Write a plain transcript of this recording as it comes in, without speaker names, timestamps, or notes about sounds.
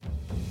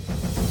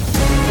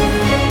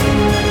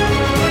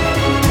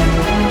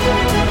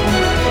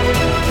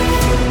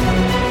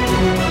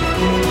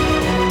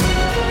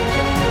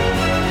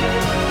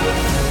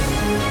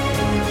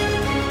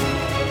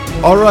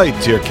All right,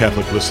 dear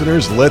Catholic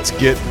listeners, let's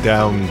get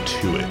down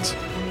to it.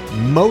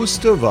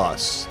 Most of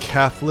us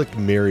Catholic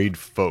married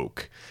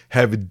folk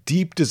have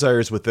deep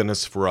desires within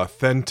us for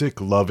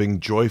authentic, loving,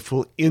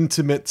 joyful,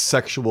 intimate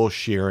sexual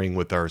sharing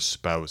with our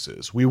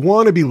spouses. We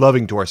want to be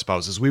loving to our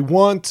spouses. We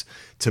want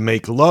to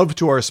make love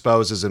to our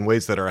spouses in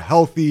ways that are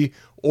healthy,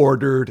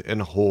 ordered,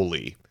 and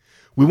holy.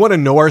 We want to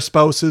know our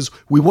spouses.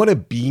 We want to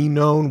be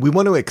known. We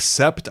want to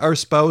accept our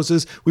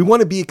spouses. We want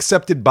to be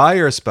accepted by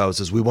our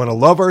spouses. We want to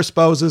love our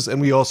spouses,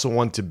 and we also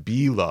want to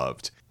be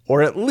loved.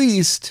 Or at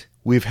least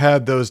we've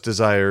had those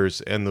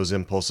desires and those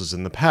impulses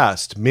in the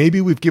past.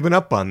 Maybe we've given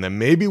up on them.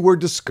 Maybe we're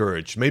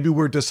discouraged. Maybe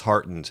we're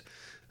disheartened.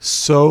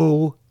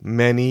 So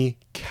many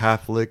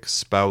Catholic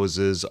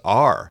spouses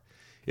are.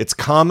 It's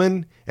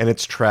common and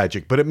it's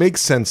tragic, but it makes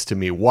sense to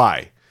me.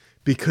 Why?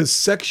 Because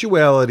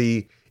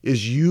sexuality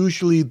is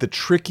usually the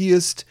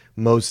trickiest,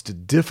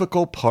 most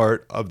difficult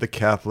part of the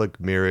Catholic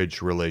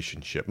marriage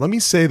relationship. Let me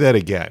say that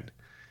again.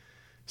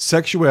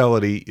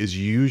 Sexuality is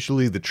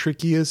usually the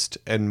trickiest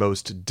and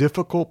most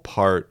difficult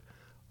part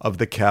of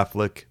the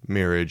Catholic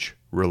marriage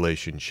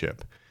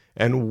relationship.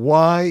 And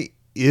why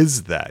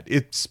is that?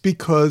 It's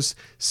because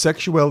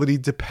sexuality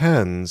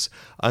depends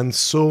on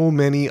so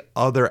many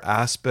other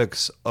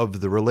aspects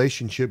of the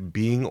relationship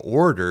being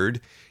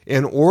ordered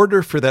in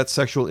order for that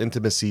sexual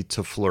intimacy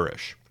to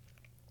flourish.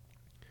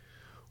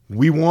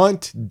 We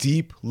want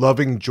deep,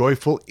 loving,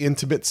 joyful,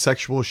 intimate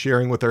sexual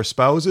sharing with our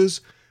spouses,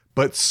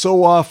 but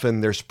so often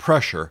there's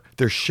pressure,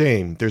 there's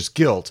shame, there's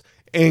guilt,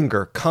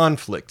 anger,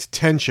 conflict,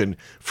 tension,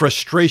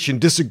 frustration,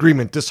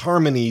 disagreement,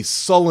 disharmony,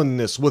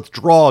 sullenness,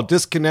 withdrawal,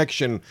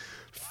 disconnection,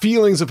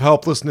 feelings of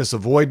helplessness,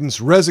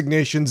 avoidance,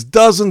 resignations,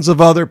 dozens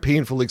of other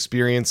painful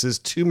experiences,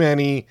 too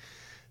many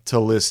to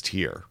list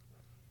here.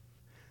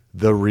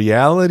 The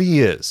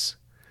reality is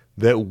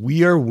that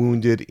we are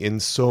wounded in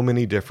so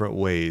many different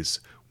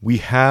ways. We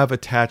have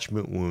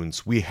attachment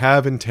wounds, we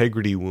have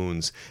integrity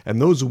wounds,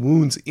 and those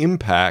wounds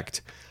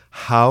impact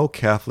how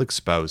Catholic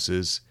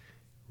spouses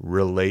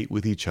relate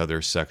with each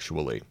other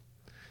sexually.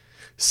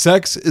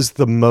 Sex is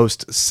the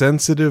most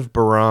sensitive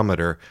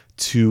barometer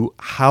to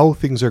how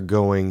things are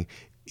going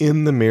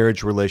in the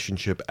marriage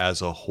relationship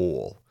as a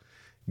whole.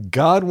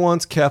 God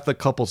wants Catholic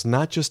couples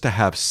not just to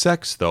have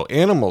sex, though.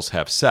 Animals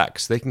have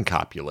sex. They can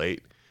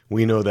copulate.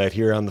 We know that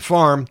here on the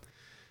farm.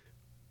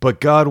 But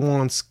God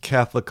wants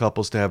Catholic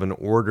couples to have an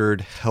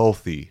ordered,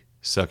 healthy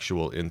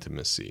sexual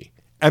intimacy.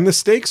 And the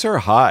stakes are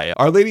high.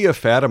 Our Lady of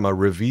Fatima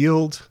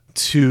revealed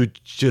to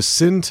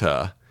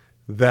Jacinta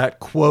that,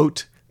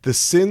 quote, "the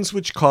sins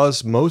which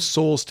cause most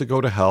souls to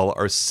go to hell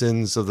are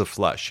sins of the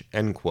flesh,"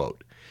 end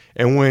quote.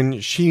 And when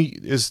she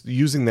is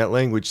using that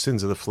language,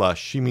 sins of the flesh,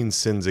 she means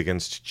sins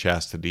against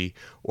chastity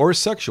or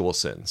sexual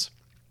sins.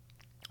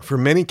 For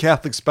many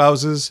Catholic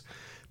spouses,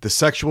 the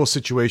sexual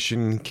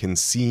situation can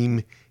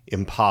seem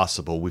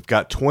impossible. We've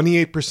got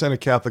 28% of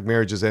Catholic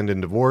marriages end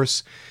in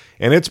divorce,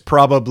 and it's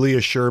probably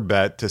a sure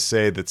bet to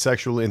say that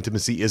sexual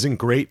intimacy isn't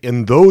great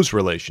in those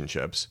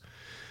relationships.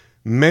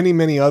 Many,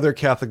 many other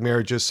Catholic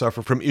marriages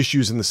suffer from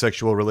issues in the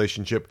sexual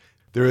relationship.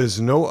 There is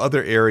no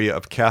other area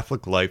of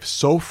Catholic life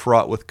so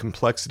fraught with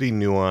complexity,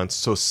 nuance,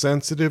 so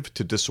sensitive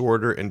to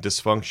disorder and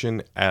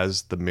dysfunction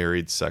as the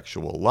married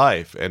sexual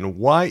life. And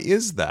why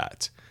is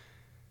that?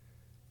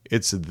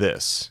 It's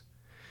this.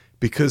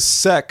 Because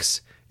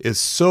sex is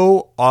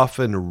so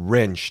often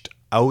wrenched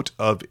out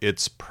of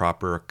its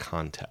proper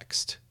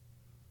context.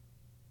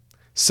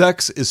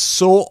 Sex is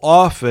so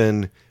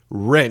often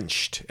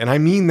wrenched, and I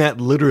mean that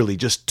literally,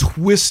 just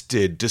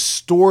twisted,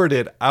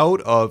 distorted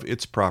out of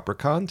its proper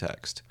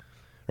context.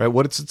 Right?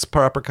 What is its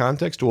proper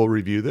context? We'll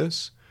review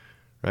this.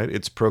 Right?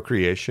 It's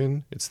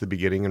procreation, it's the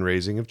begetting and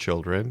raising of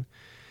children,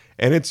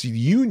 and it's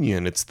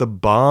union, it's the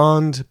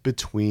bond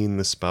between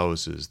the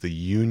spouses, the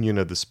union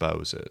of the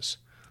spouses.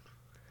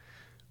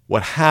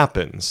 What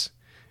happens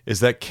is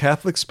that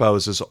Catholic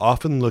spouses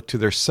often look to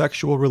their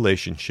sexual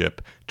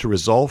relationship to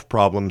resolve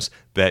problems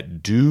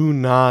that do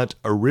not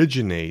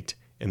originate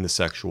in the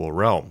sexual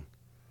realm.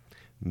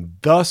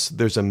 Thus,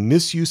 there's a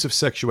misuse of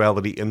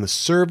sexuality in the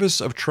service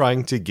of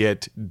trying to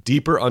get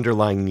deeper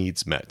underlying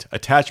needs met,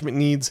 attachment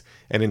needs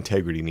and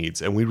integrity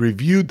needs. And we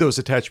reviewed those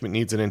attachment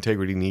needs and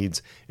integrity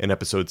needs in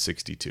episode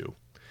 62.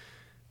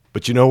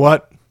 But you know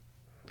what?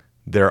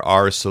 There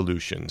are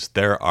solutions.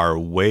 There are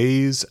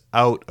ways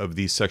out of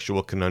these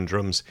sexual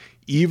conundrums,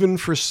 even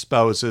for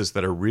spouses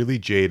that are really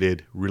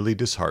jaded, really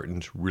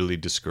disheartened, really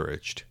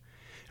discouraged.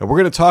 And we're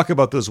going to talk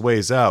about those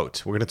ways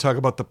out. We're going to talk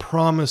about the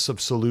promise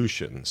of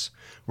solutions.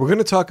 We're going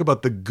to talk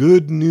about the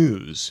good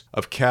news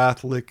of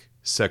Catholic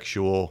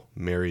sexual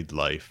married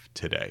life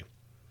today.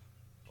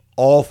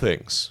 All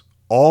things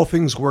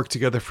work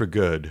together for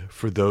good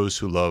for those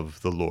who love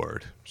the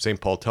Lord.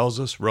 St. Paul tells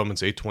us,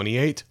 Romans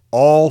 8:28,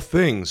 all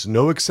things,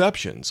 no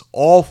exceptions,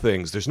 all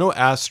things. There's no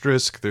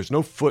asterisk, there's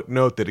no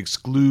footnote that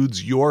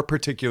excludes your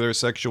particular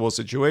sexual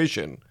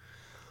situation.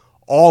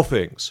 All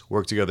things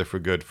work together for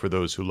good for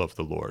those who love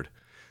the Lord.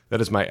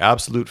 That is my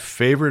absolute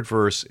favorite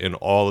verse in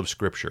all of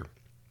Scripture.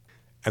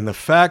 And the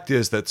fact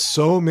is that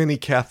so many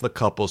Catholic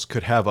couples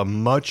could have a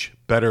much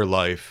better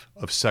life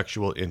of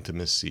sexual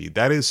intimacy.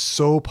 That is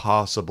so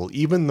possible,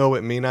 even though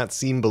it may not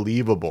seem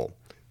believable.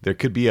 There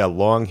could be a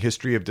long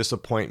history of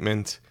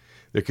disappointment.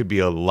 There could be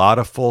a lot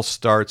of false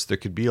starts. There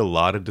could be a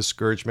lot of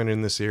discouragement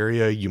in this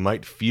area. You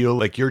might feel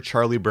like you're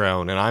Charlie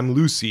Brown and I'm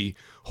Lucy,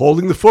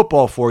 holding the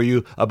football for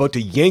you, about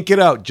to yank it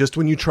out just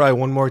when you try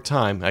one more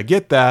time. I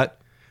get that,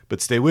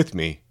 but stay with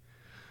me.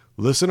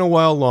 Listen a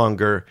while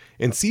longer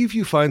and see if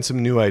you find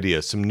some new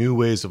ideas, some new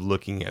ways of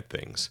looking at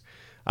things.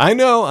 I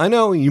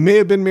know, you may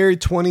have been married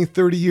 20,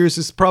 30 years.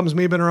 This problems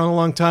may have been around a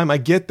long time. I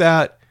get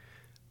that,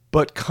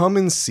 but come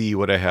and see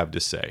what I have to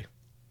say.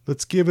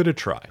 Let's give it a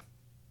try.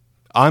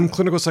 I'm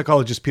clinical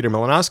psychologist Peter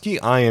Malinoski.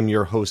 I am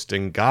your host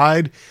and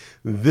guide.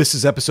 This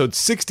is episode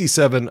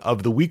 67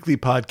 of the weekly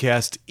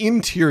podcast,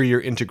 Interior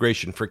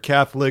Integration for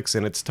Catholics,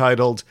 and it's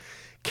titled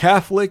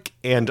Catholic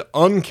and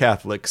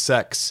Un-Catholic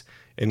Sex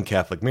in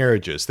Catholic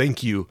Marriages.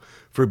 Thank you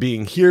for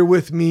being here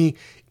with me.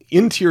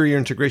 Interior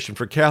Integration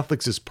for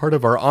Catholics is part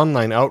of our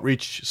online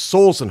outreach,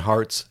 Souls and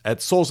Hearts, at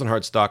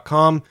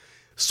soulsandhearts.com.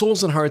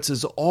 Souls and Hearts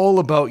is all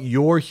about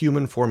your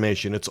human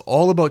formation. It's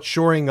all about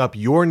shoring up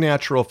your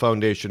natural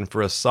foundation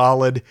for a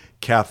solid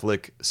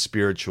Catholic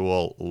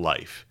spiritual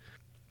life.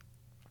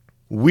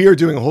 We are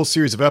doing a whole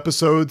series of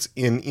episodes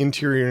in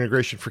Interior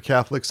Integration for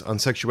Catholics on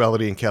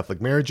sexuality and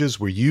Catholic marriages.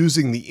 We're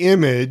using the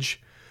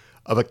image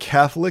of a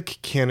Catholic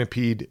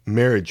canopied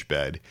marriage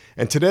bed.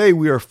 And today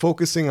we are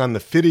focusing on the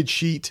fitted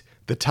sheet,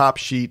 the top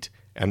sheet,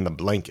 and the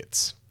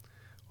blankets.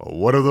 Well,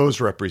 what do those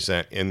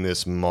represent in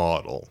this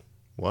model?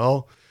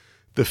 Well,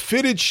 the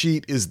fitted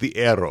sheet is the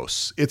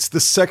eros. It's the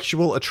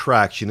sexual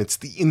attraction. It's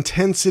the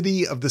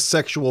intensity of the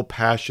sexual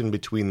passion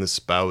between the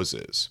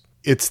spouses.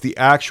 It's the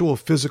actual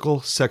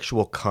physical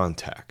sexual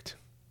contact.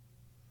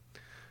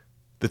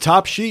 The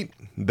top sheet,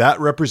 that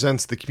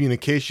represents the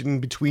communication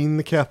between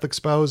the Catholic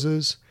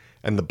spouses,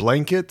 and the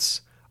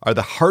blankets are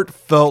the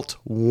heartfelt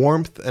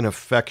warmth and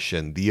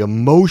affection, the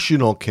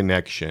emotional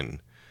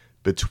connection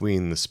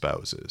between the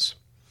spouses.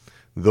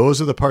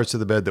 Those are the parts of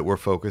the bed that we're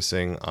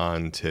focusing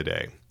on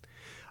today.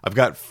 I've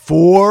got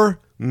 4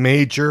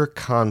 major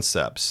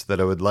concepts that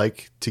I would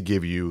like to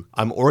give you.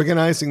 I'm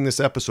organizing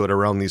this episode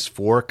around these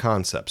 4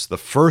 concepts. The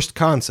first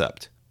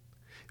concept,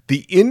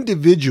 the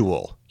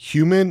individual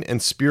human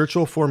and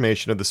spiritual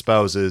formation of the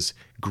spouses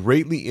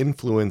greatly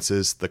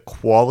influences the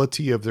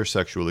quality of their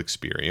sexual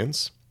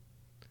experience.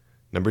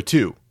 Number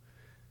 2,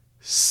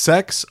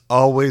 sex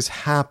always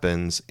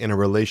happens in a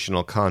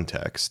relational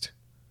context.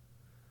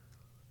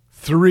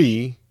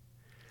 3,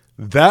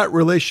 that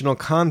relational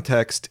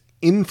context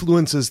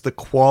influences the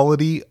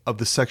quality of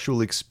the sexual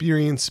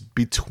experience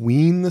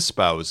between the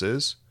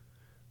spouses.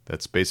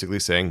 That's basically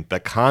saying the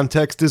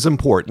context is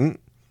important.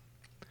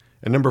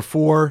 And number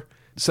 4,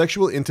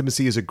 sexual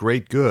intimacy is a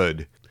great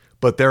good,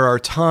 but there are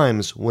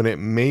times when it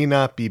may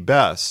not be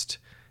best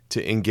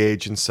to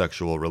engage in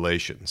sexual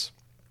relations.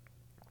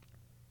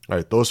 All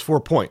right, those 4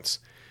 points.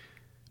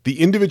 The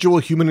individual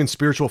human and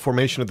spiritual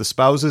formation of the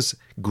spouses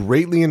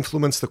greatly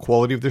influence the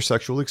quality of their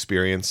sexual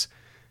experience.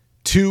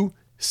 2,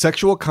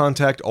 sexual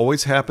contact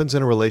always happens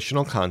in a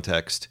relational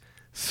context.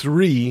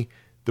 3,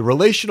 the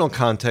relational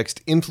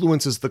context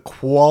influences the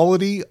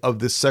quality of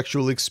the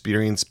sexual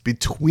experience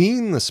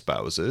between the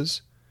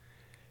spouses.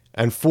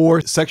 And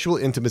 4, sexual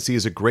intimacy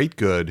is a great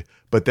good,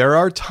 but there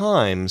are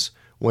times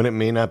when it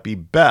may not be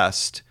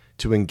best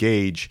to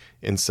engage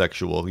in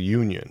sexual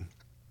union.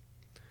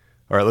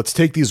 All right, let's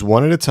take these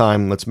one at a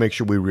time. Let's make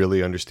sure we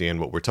really understand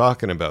what we're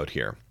talking about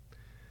here.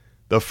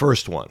 The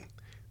first one.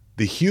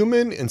 The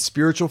human and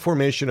spiritual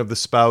formation of the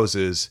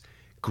spouses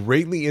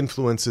greatly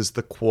influences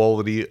the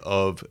quality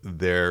of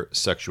their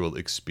sexual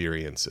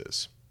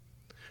experiences.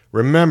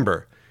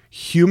 Remember,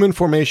 human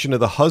formation of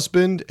the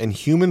husband and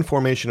human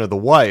formation of the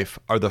wife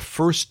are the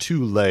first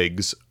 2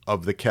 legs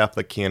of the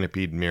Catholic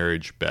canopied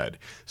marriage bed.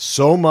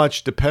 So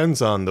much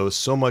depends on those,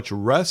 so much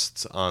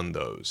rests on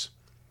those.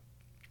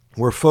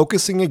 We're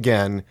focusing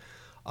again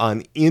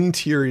on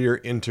interior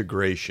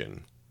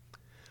integration.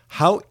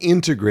 How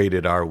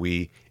integrated are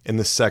we in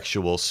the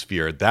sexual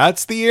sphere?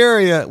 That's the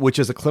area, which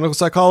as a clinical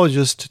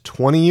psychologist,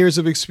 20 years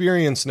of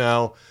experience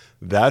now,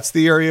 that's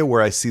the area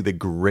where I see the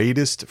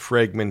greatest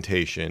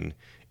fragmentation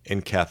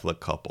in Catholic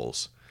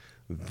couples.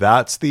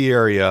 That's the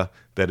area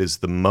that is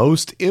the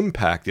most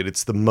impacted.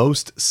 It's the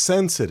most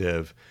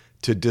sensitive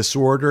to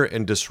disorder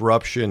and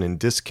disruption and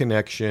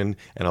disconnection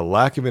and a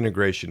lack of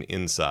integration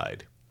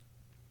inside.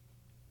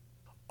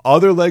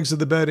 Other legs of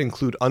the bed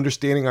include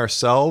understanding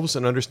ourselves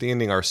and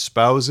understanding our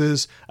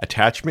spouses'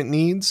 attachment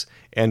needs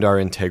and our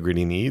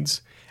integrity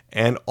needs.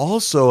 And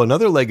also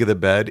another leg of the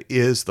bed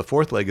is, the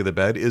 4th leg of the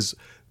bed, is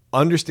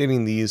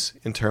understanding these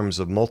in terms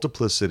of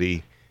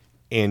multiplicity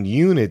and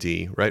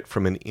unity, right,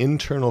 from an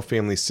internal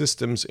family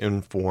systems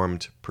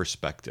informed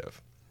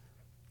perspective.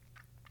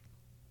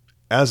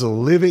 As a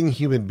living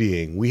human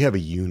being, we have a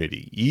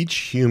unity. Each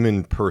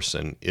human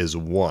person is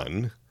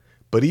one,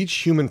 but each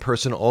human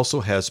person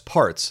also has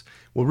parts.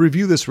 We'll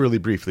review this really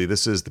briefly.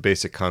 This is the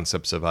basic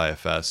concepts of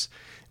IFS.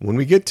 When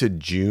we get to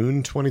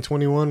June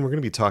 2021, we're going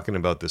to be talking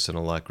about this in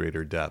a lot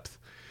greater depth.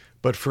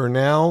 But for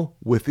now,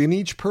 within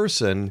each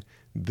person,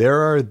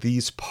 there are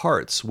these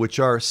parts, which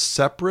are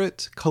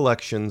separate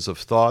collections of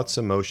thoughts,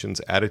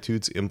 emotions,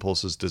 attitudes,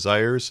 impulses,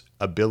 desires,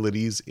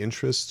 abilities,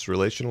 interests,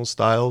 relational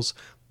styles,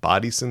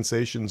 body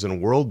sensations,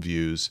 and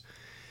worldviews.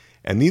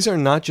 And these are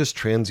not just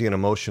transient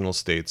emotional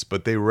states,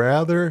 but they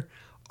rather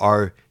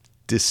are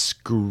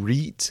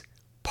discrete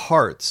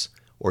parts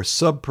or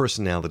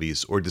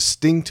subpersonalities or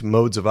distinct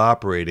modes of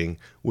operating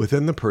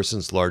within the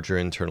person's larger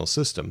internal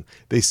system.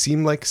 They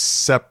seem like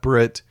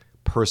separate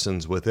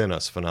persons within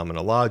us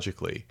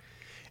phenomenologically.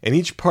 And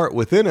each part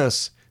within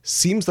us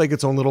seems like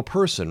its own little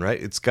person,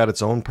 right? It's got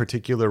its own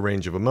particular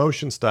range of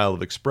emotion, style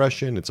of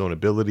expression, its own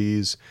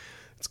abilities.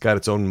 It's got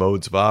its own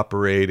modes of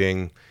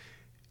operating.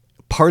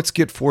 Parts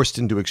get forced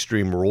into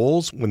extreme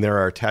roles when there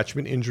are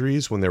attachment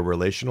injuries, when there are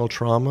relational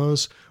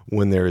traumas,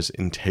 when there's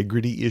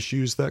integrity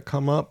issues that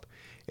come up.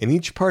 And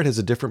each part has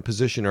a different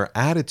position or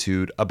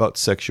attitude about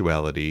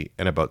sexuality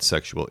and about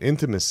sexual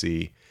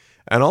intimacy,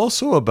 and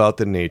also about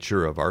the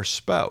nature of our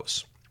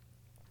spouse.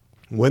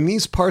 When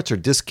these parts are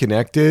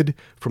disconnected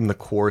from the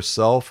core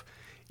self,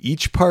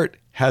 each part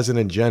has an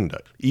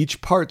agenda.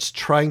 Each part's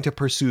trying to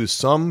pursue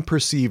some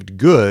perceived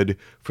good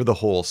for the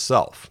whole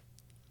self.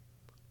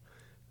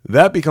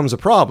 That becomes a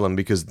problem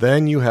because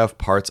then you have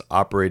parts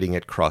operating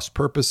at cross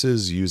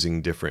purposes,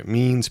 using different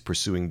means,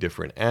 pursuing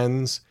different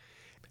ends.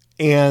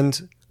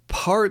 And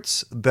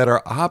parts that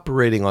are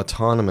operating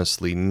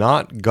autonomously,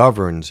 not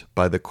governed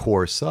by the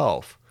core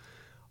self,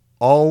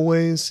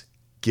 always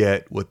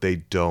get what they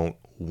don't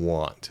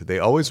want. They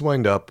always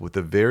wind up with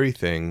the very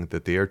thing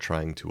that they are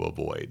trying to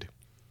avoid.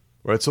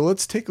 All right, so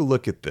let's take a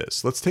look at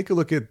this. Let's take a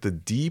look at the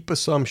deep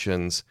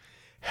assumptions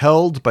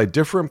held by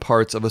different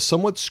parts of a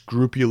somewhat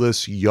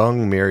scrupulous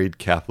young married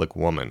Catholic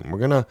woman. We're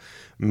going to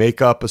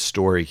make up a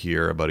story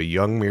here about a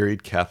young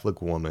married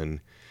Catholic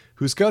woman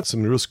who's got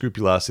some real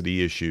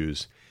scrupulosity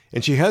issues.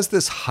 And she has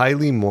this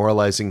highly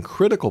moralizing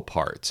critical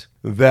part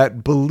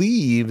that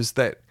believes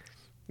that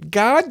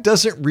God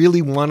doesn't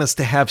really want us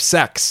to have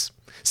sex.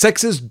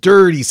 Sex is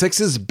dirty. Sex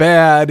is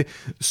bad.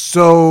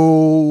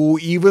 So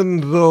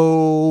even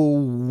though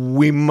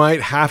we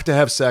might have to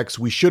have sex,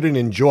 we shouldn't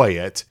enjoy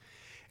it.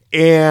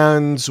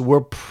 And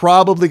we're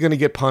probably going to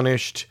get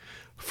punished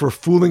for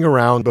fooling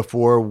around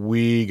before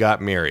we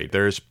got married.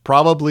 There's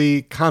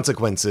probably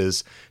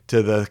consequences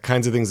to the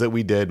kinds of things that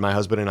we did, my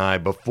husband and I,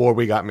 before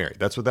we got married.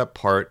 That's what that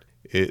part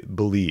it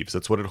believes.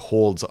 That's what it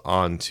holds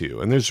on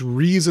to. And there's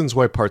reasons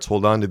why parts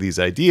hold on to these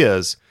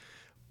ideas,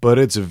 but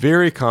it's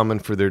very common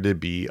for there to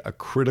be a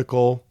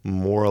critical,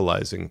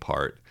 moralizing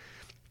part.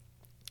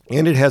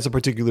 And it has a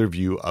particular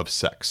view of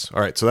sex.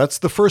 All right, so that's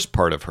the first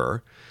part of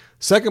her.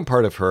 Second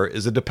part of her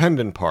is a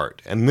dependent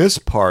part. And this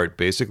part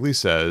basically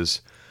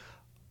says,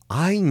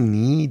 I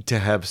need to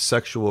have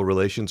sexual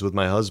relations with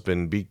my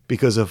husband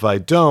because if I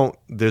don't,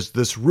 there's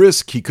this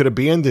risk he could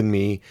abandon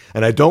me,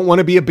 and I don't want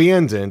to be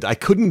abandoned. I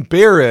couldn't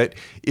bear it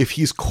if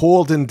he's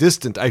cold and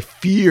distant. I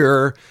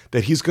fear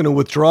that he's going to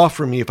withdraw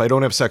from me if I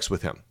don't have sex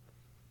with him.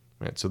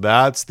 Right, so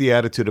that's the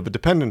attitude of a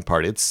dependent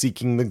part. It's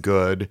seeking the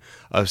good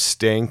of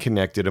staying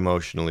connected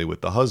emotionally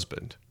with the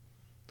husband.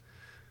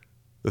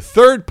 The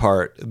third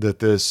part that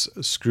this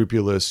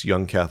scrupulous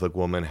young Catholic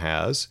woman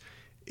has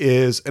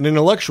is an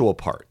intellectual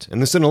part.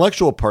 And this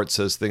intellectual part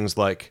says things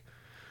like,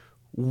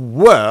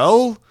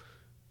 well,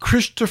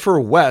 Christopher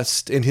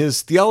West in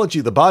his Theology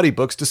of the Body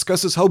books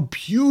discusses how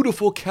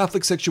beautiful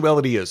Catholic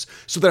sexuality is.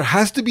 So there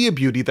has to be a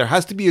beauty, there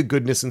has to be a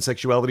goodness in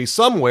sexuality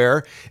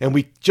somewhere, and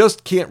we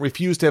just can't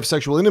refuse to have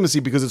sexual intimacy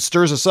because it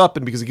stirs us up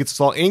and because it gets us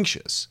all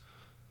anxious.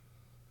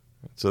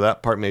 So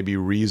that part may be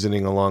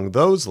reasoning along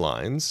those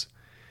lines.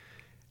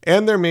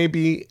 And there may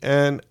be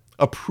an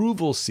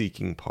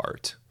approval-seeking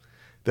part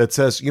that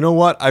says, you know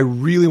what, I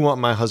really want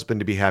my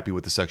husband to be happy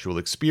with the sexual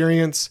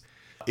experience.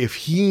 If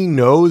he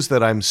knows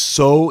that I'm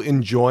so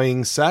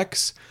enjoying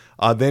sex,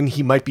 then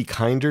he might be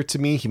kinder to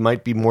me. He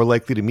might be more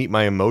likely to meet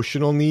my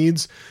emotional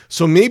needs.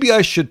 So maybe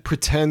I should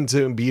pretend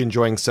to be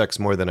enjoying sex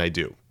more than I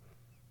do.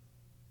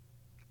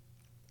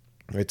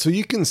 Right, so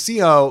you can see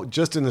how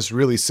just in this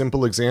really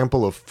simple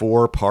example of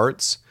 4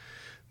 parts,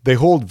 they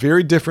hold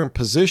very different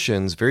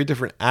positions, very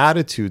different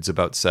attitudes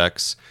about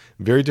sex,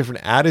 very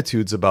different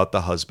attitudes about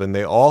the husband.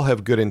 They all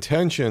have good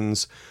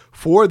intentions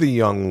for the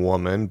young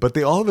woman, but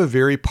they all have a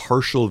very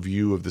partial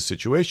view of the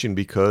situation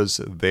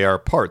because they are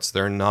parts.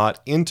 They're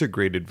not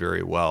integrated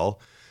very well.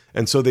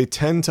 And so they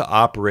tend to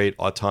operate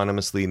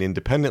autonomously and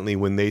independently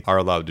when they are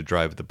allowed to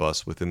drive the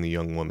bus within the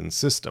young woman's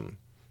system.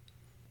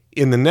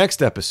 In the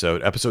next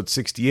episode, episode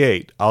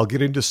 68, I'll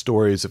get into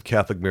stories of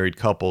Catholic married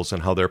couples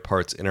and how their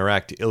parts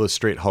interact to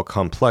illustrate how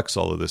complex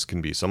all of this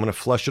can be. So I'm going to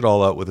flesh it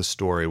all out with a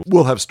story.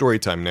 We'll have story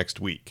time next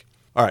week.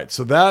 All right,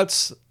 so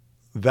that's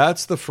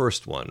the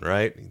first one,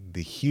 right?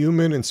 The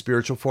human and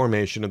spiritual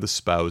formation of the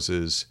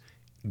spouses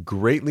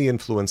greatly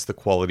influence the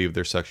quality of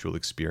their sexual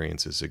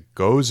experiences. It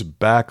goes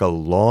back a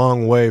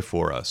long way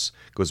for us.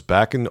 It goes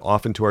back and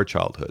often to our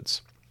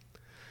childhoods.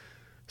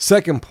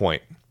 Second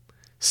point.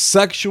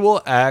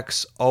 Sexual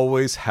acts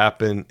always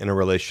happen in a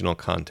relational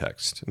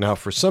context. Now,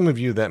 for some of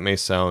you, that may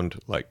sound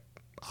like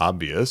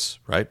obvious,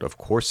 right? Of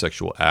course,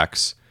 sexual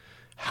acts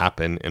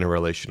happen in a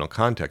relational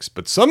context.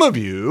 But some of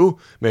you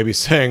may be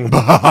saying,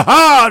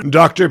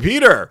 Dr.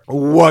 Peter,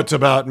 what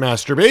about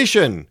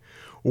masturbation?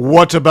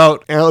 What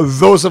about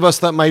those of us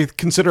that might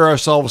consider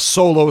ourselves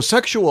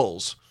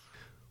solosexuals?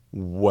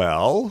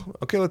 Well,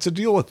 okay, let's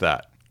deal with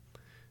that.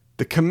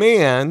 The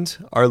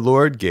command our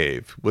Lord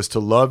gave was to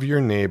love your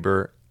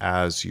neighbor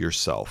as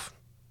yourself.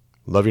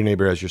 Love your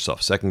neighbor as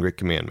yourself. Second great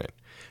commandment.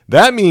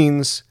 That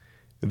means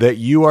that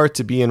you are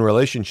to be in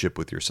relationship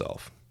with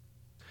yourself.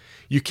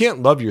 You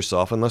can't love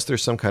yourself unless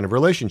there's some kind of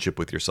relationship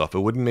with yourself. It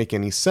wouldn't make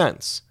any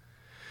sense.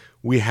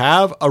 We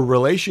have a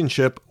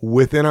relationship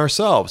within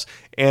ourselves.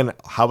 And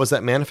how is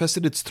that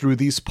manifested? It's through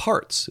these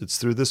parts. It's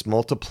through this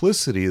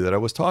multiplicity that I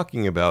was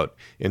talking about.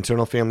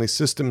 Internal family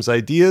systems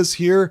ideas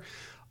here,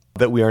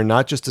 that we are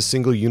not just a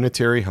single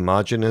unitary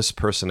homogeneous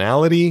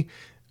personality.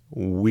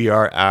 We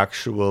are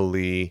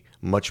actually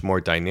much more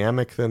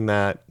dynamic than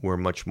that. We're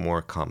much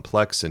more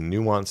complex and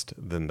nuanced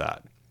than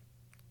that.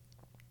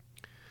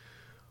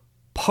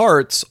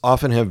 Parts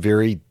often have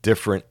very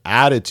different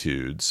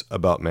attitudes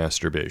about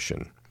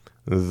masturbation.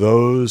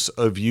 Those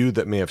of you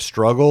that may have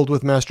struggled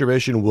with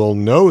masturbation will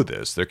know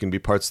this. There can be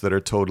parts that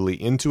are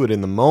totally into it in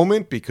the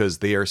moment because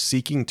they are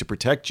seeking to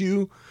protect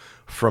you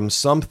from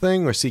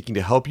something or seeking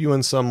to help you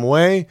in some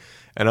way,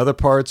 and other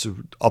parts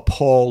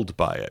appalled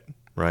by it,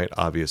 right?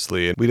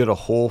 Obviously. And we did a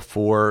whole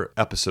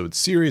 4-episode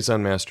series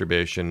on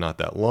masturbation not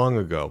that long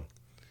ago.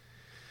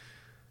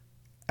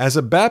 As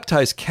a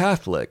baptized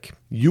Catholic,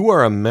 you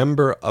are a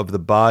member of the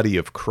body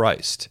of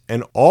Christ,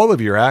 and all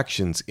of your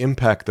actions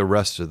impact the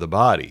rest of the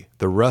body,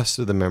 the rest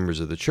of the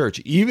members of the church.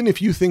 Even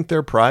if you think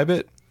they're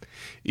private,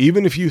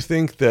 even if you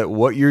think that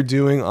what you're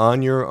doing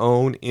on your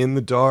own in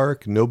the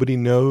dark, nobody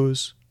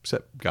knows,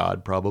 except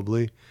God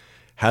probably,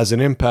 has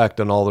an impact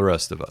on all the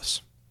rest of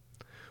us.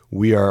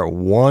 We are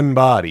one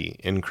body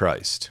in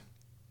Christ.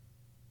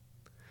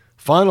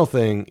 Final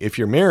thing, if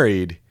you're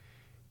married,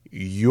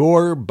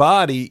 your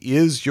body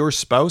is your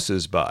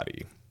spouse's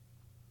body.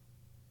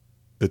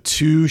 The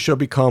two shall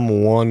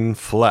become one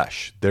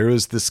flesh. There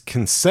is this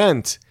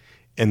consent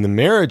in the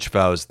marriage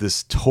vows,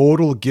 this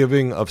total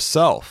giving of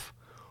self,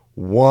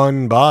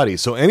 one body.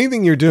 So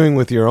anything you're doing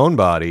with your own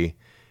body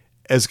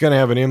is going to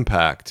have an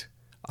impact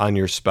on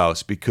your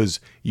spouse because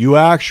you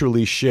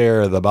actually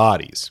share the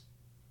bodies.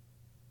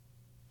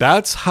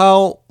 That's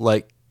how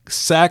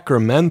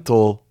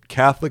sacramental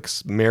Catholic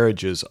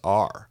marriages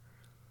are.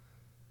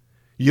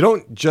 You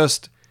don't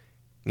just,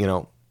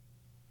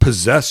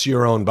 possess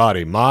your own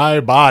body, my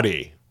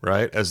body,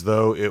 right? As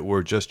though it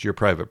were just your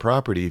private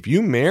property. If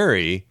you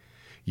marry,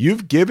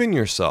 you've given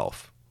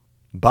yourself,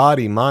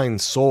 body,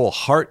 mind, soul,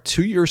 heart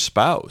to your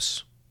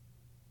spouse.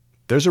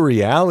 There's a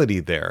reality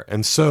there.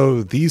 And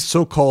so these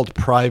so-called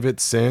private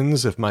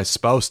sins, if my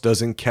spouse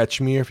doesn't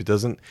catch me,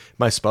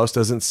 my spouse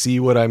doesn't see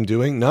what I'm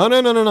doing, no,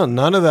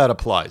 none of that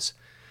applies.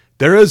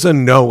 There is a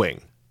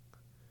knowing.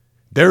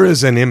 There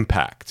is an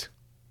impact.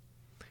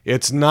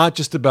 It's not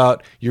just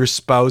about your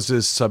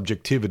spouse's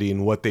subjectivity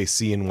and what they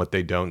see and what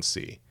they don't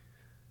see.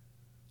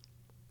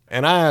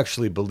 And I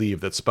actually believe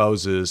that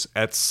spouses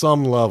at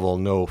some level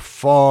know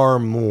far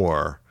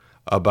more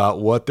about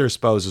what their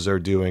spouses are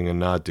doing and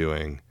not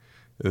doing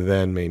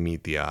than may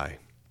meet the eye.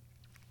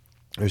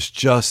 There's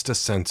just a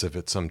sense of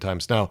it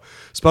sometimes. Now,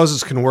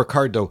 spouses can work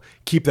hard to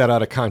keep that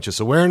out of conscious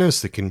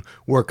awareness. They can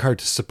work hard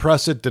to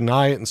suppress it,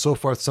 deny it, and so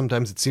forth.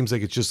 Sometimes it seems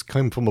like it's just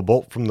come from a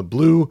bolt from the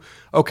blue.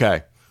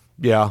 Okay,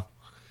 yeah.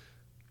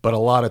 But a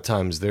lot of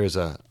times there's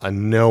a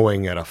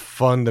knowing at a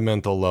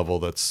fundamental level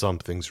that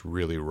something's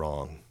really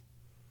wrong.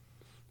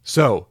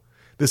 So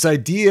this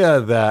idea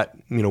that,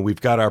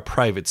 we've got our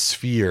private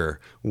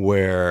sphere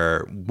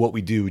where what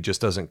we do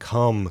just doesn't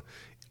come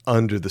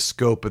under the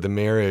scope of the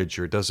marriage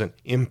or doesn't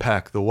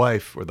impact the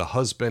wife or the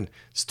husband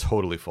is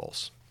totally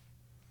false.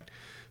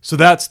 So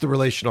that's the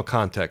relational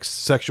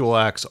context. Sexual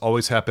acts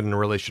always happen in a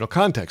relational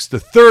context. The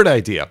third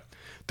idea.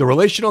 The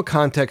relational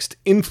context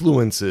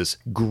influences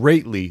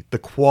greatly the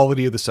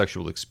quality of the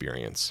sexual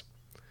experience.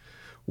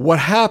 What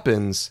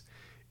happens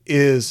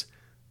is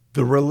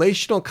the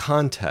relational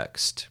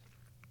context,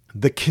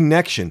 the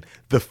connection,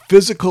 the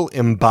physical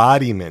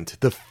embodiment,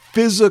 the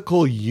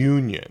physical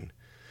union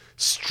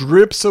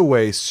strips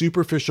away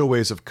superficial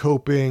ways of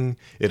coping.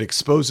 It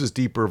exposes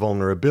deeper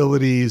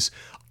vulnerabilities.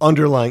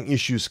 Underlying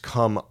issues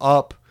come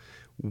up.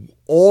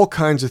 All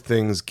kinds of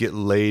things get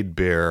laid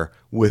bare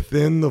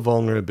within the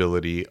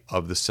vulnerability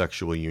of the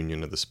sexual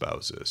union of the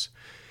spouses.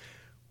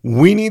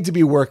 We need to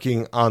be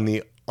working on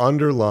the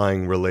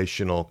underlying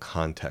relational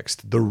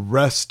context, the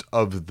rest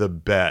of the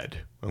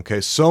bed.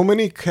 Okay, so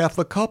many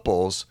Catholic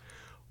couples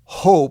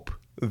hope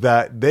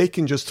that they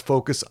can just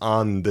focus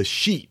on the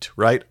sheet,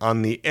 right?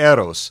 On the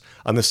eros,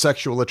 on the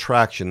sexual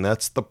attraction.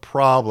 That's the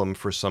problem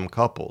for some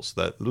couples,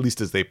 that at least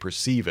as they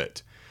perceive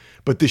it.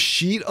 But the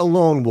sheet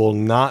alone will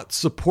not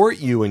support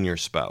you and your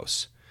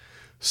spouse.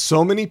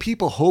 So many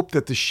people hope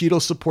that the sheet will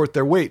support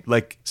their weight,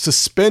 like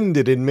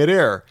suspended in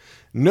midair.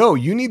 No,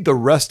 you need the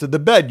rest of the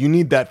bed. You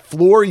need that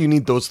floor. You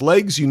need those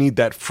legs. You need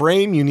that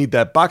frame. You need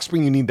that box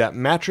spring. You need that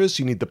mattress.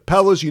 You need the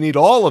pillows. You need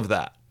all of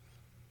that.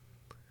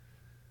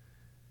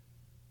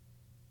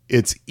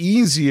 It's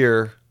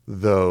easier,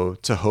 though,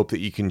 to hope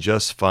that you can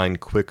just find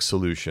quick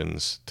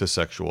solutions to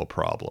sexual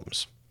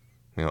problems.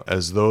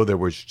 As though there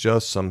was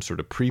just some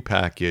sort of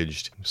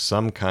prepackaged,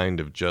 some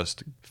kind of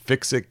just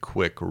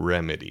fix-it-quick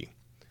remedy.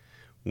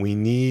 We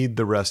need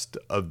the rest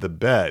of the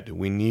bed.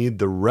 We need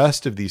the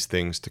rest of these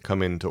things to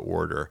come into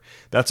order.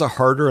 That's a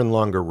harder and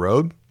longer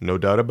road, no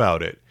doubt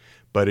about it,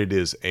 but it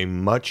is a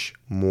much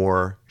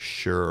more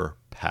sure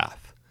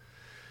path.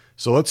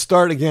 So let's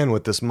start again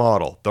with this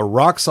model. The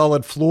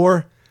rock-solid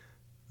floor,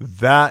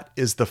 that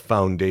is the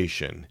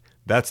foundation.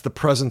 That's the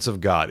presence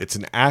of God. It's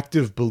an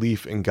active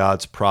belief in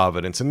God's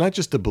providence, and not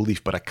just a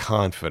belief, but a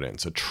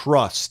confidence, a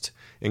trust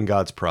in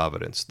God's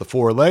providence. The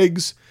four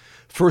legs,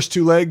 first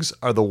two legs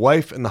are the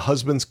wife and the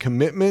husband's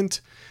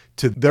commitment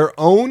to their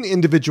own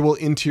individual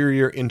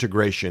interior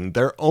integration,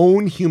 their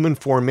own human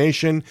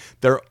formation,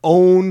 their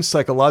own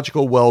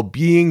psychological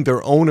well-being,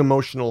 their own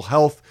emotional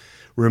health,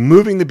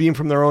 removing the beam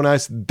from their own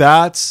eyes.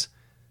 That's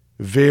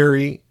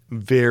very,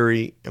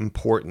 very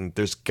important.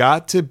 There's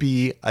got to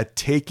be a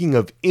taking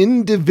of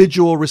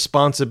individual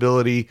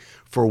responsibility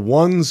for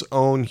one's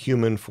own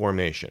human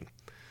formation.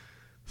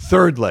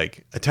 Third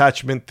leg,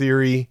 attachment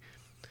theory,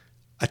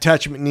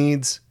 attachment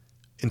needs,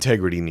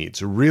 integrity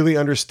needs. Really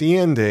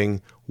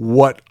understanding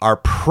what our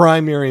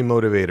primary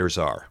motivators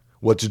are,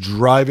 what's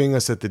driving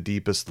us at the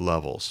deepest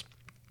levels.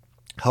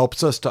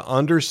 Helps us to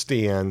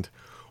understand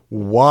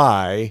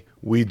why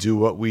we do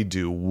what we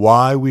do,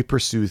 why we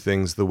pursue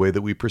things the way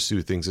that we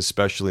pursue things,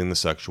 especially in the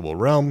sexual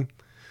realm.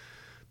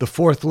 The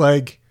fourth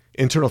leg,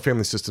 internal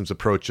family systems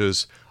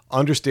approaches,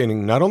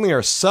 understanding not only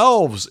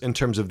ourselves in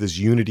terms of this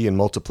unity and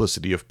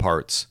multiplicity of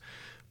parts,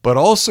 but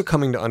also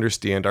coming to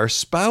understand our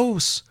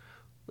spouse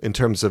in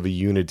terms of a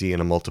unity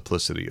and a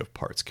multiplicity of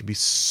parts. Can be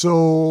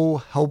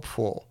so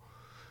helpful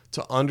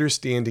to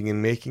understanding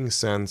and making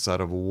sense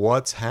out of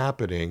what's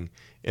happening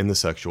in the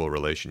sexual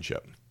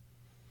relationship.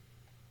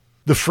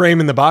 The frame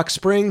and the box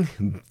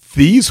spring,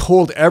 these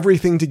hold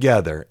everything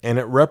together, and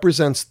it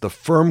represents the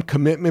firm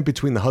commitment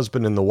between the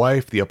husband and the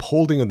wife, the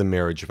upholding of the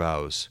marriage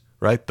vows,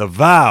 right? The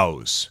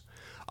vows.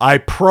 I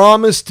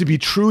promise to be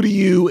true to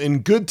you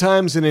in good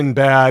times and in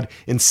bad,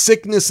 in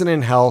sickness and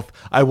in health.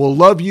 I will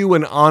love you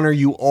and honor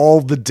you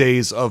all the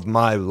days of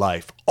my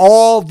life.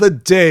 All the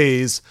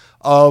days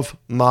of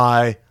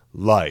my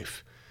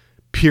life.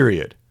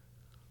 Period.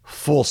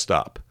 Full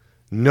stop.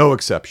 No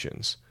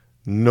exceptions.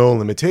 No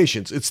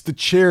limitations. It's the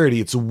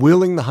charity. It's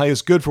willing the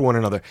highest good for one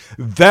another.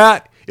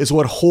 That is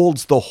what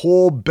holds the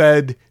whole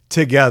bed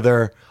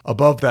together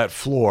above that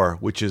floor,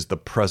 which is the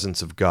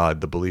presence of God,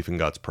 the belief in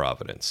God's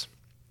providence.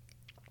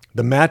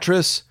 The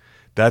mattress,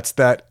 that's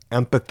that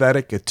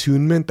empathetic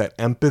attunement, that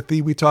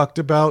empathy we talked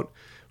about,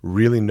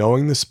 really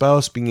knowing the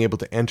spouse, being able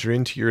to enter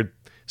into your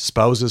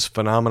spouse's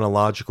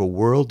phenomenological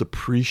world,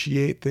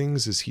 appreciate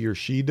things as he or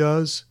she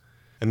does.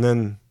 And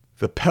then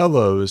the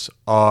pillows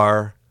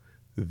are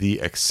the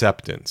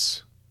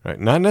acceptance, right?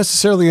 Not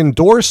necessarily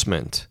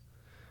endorsement,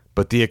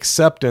 but the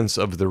acceptance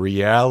of the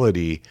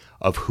reality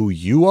of who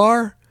you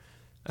are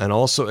and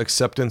also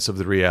acceptance of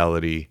the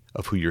reality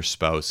of who your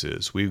spouse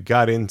is. We've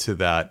got into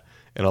that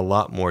in a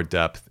lot more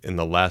depth in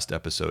the last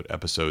episode,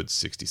 episode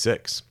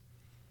 66.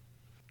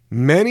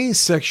 Many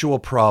sexual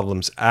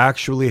problems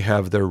actually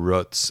have their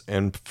roots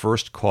and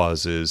first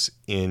causes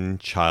in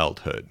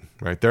childhood,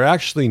 right? They're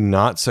actually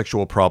not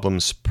sexual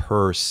problems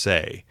per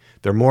se.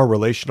 They're more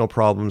relational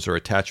problems or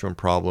attachment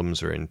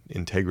problems or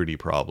integrity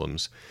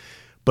problems,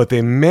 but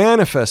they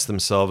manifest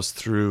themselves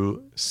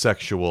through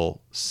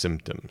sexual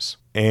symptoms.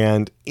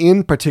 And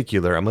in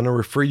particular, I'm going to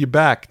refer you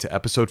back to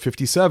episode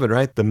 57,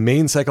 right? The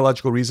main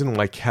psychological reason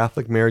why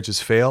Catholic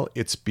marriages fail,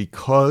 it's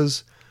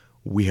because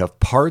we have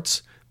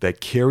parts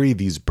that carry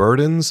these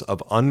burdens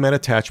of unmet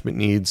attachment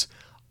needs,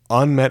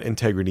 unmet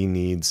integrity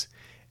needs.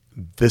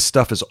 This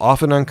stuff is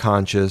often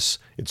unconscious.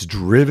 It's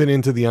driven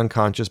into the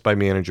unconscious by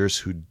managers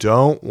who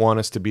don't want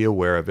us to be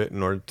aware of it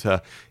in order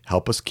to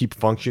help us keep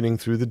functioning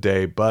through the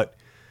day. But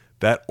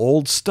that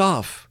old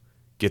stuff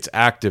gets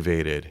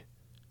activated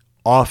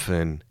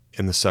often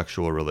in the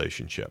sexual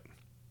relationship.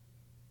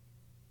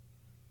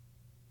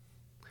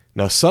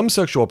 Now, some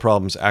sexual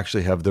problems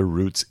actually have their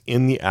roots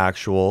in the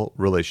actual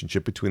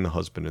relationship between the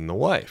husband and the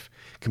wife.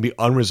 It can be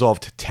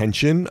unresolved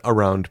tension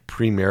around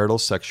premarital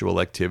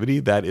sexual activity.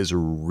 That is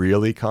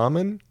really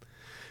common.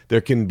 There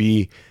can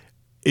be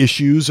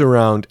issues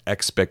around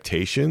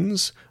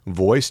expectations,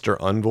 voiced or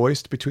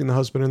unvoiced between the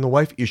husband and the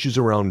wife, issues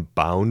around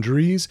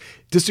boundaries,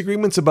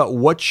 disagreements about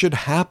what should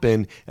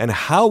happen and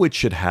how it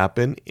should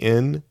happen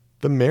in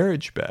the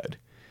marriage bed,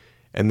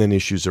 and then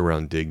issues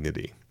around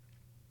dignity.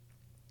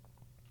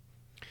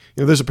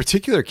 There's a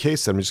particular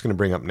case that I'm just going to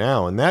bring up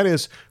now, and that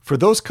is for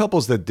those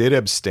couples that did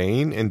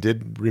abstain and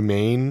did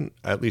remain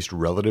at least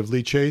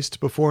relatively chaste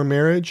before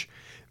marriage,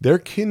 there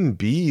can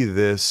be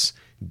this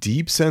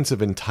deep sense of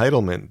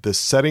entitlement, this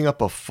setting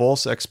up of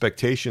false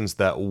expectations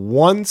that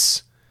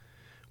once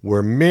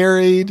We're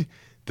married.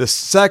 The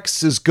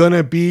sex is going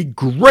to be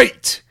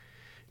great.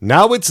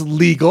 Now it's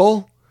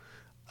legal.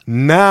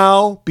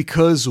 Now,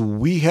 because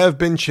we have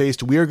been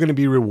chaste, we are going to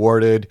be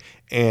rewarded,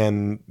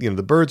 and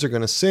the birds are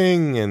going to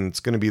sing, and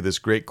it's going to be this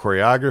great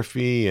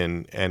choreography,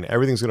 and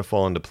everything's going to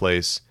fall into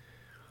place.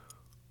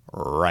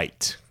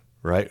 Right?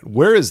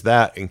 Where is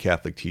that in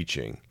Catholic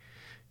teaching?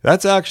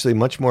 That's actually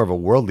much more of a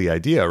worldly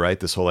idea, right?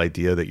 This whole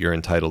idea that you're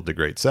entitled to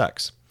great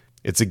sex.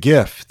 It's a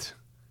gift.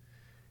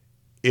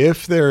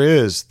 If there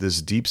is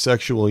this deep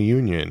sexual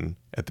union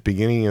at the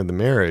beginning of the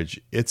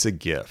marriage, it's a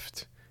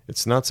gift.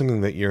 It's not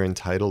something that you're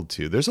entitled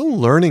to. There's a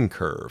learning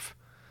curve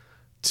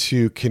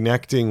to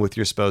connecting with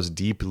your spouse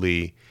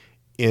deeply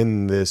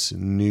in this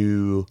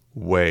new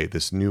way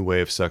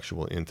of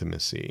sexual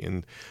intimacy.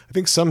 And I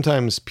think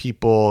sometimes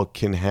people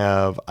can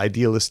have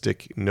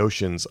idealistic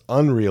notions,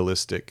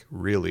 unrealistic,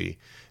 really,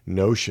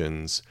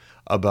 notions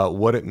about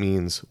what it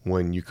means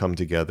when you come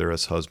together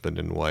as husband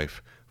and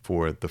wife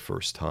for the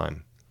first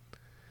time.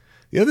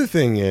 The other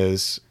thing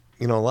is,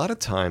 a lot of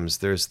times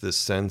there's this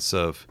sense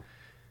of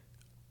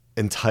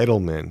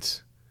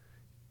entitlement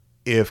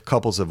if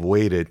couples have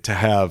waited to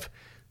have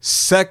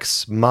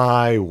sex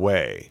my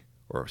way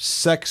or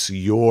sex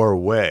your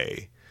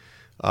way.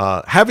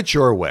 Have it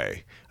your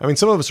way. I mean,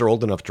 some of us are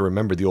old enough to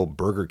remember the old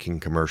Burger King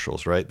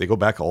commercials, right? They go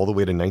back all the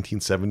way to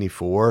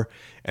 1974,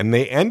 and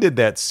they ended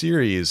that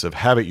series of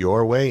Have It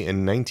Your Way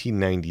in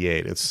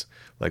 1998. It's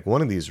like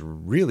one of these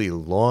really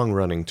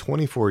long-running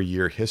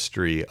 24-year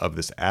history of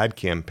this ad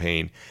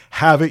campaign,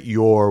 Have It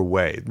Your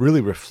Way. It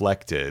really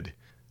reflected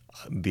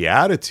the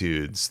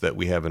attitudes that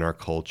we have in our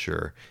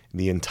culture,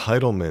 the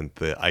entitlement,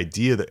 the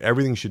idea that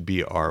everything should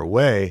be our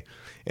way.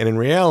 And in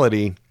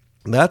reality,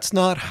 that's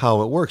not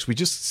how it works. We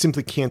just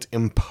simply can't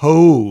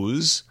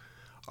impose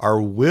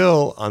our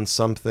will on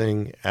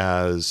something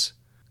as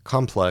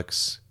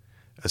complex,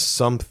 as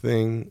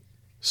something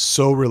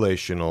so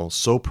relational,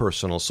 so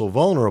personal, so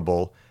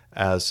vulnerable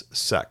as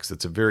sex.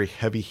 It's a very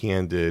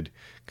heavy-handed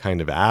kind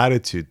of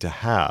attitude to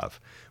have.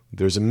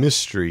 There's a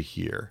mystery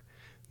here.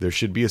 There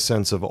should be a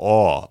sense of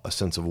awe, a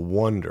sense of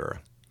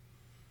wonder.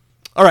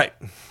 All right,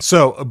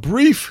 so a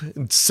brief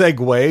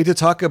segue to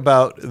talk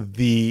about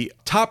the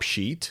top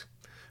sheet.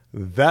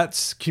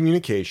 That's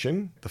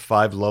communication, the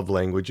 5 love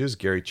languages.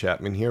 Gary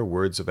Chapman here,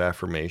 words of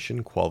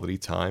affirmation, quality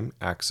time,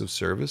 acts of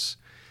service,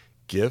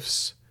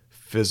 gifts,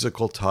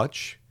 physical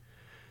touch.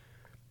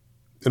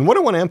 And what I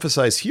want to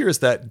emphasize here is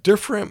that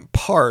different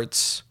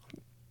parts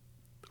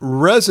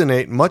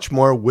resonate much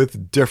more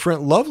with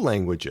different love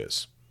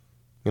languages.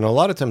 A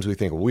lot of times we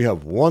think, well, we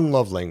have one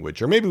love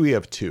language, or maybe we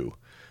have 2.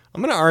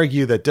 I'm going to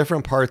argue that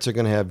different parts are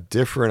going to have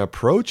different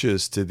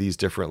approaches to these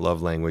different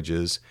love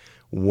languages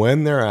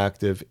when they're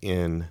active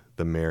in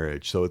the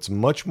marriage. So it's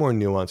much more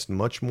nuanced,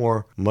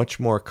 much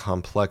more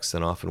complex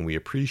than often we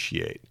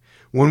appreciate.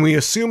 When we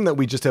assume that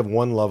we just have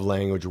one love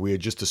language, we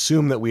just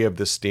assume that we have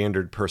this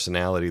standard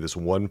personality, this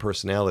one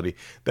personality,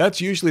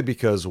 that's usually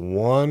because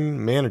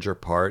one manager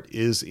part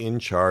is in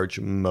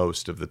charge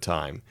most of the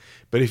time.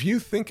 But if you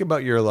think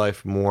about your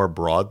life more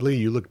broadly,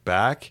 you look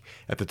back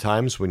at the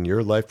times when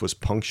your life was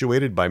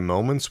punctuated by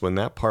moments when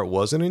that part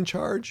wasn't in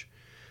charge,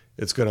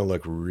 it's going to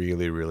look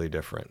really, really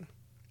different,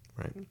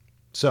 right?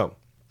 So,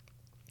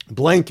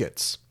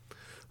 blankets,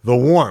 the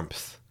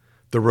warmth,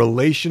 the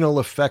relational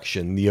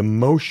affection, the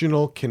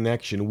emotional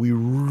connection. We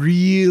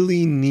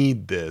really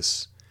need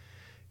this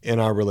in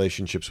our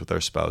relationships with our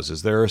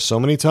spouses. There are so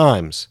many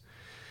times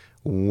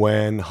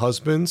when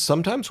husbands,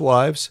 sometimes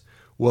wives,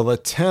 will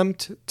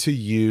attempt to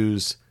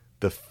use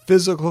the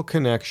physical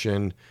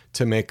connection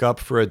to make up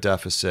for a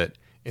deficit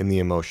in the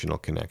emotional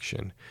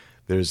connection.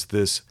 There's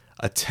this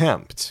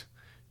attempt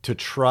to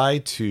try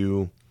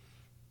to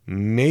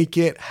make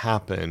it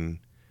happen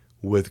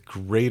with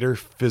greater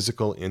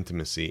physical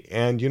intimacy.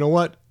 And you know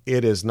what?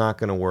 It is not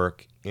going to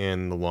work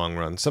in the long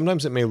run.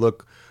 Sometimes it may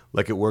look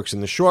like it works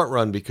in the short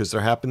run because there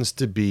happens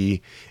to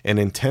be an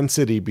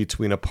intensity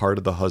between a part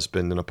of the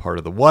husband and a part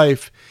of the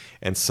wife,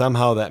 and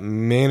somehow that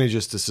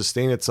manages to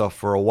sustain itself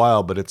for a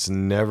while, but it's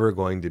never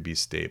going to be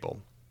stable.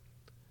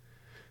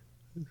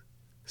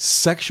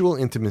 Sexual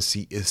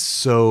intimacy is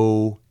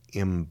so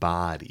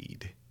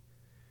embodied.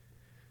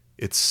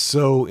 It's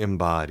so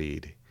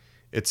embodied.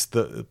 It's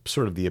the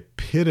sort of the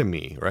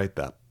epitome, right?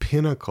 The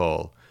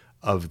pinnacle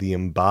of the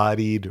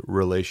embodied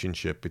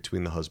relationship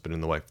between the husband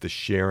and the wife, the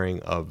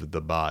sharing of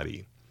the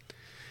body.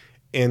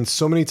 And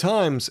so many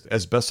times,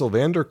 as Bessel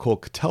van der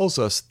Kolk tells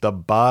us, the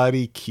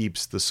body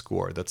keeps the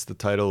score. That's the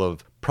title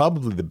of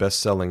probably the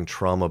best-selling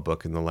trauma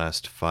book in the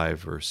last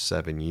 5 or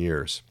 7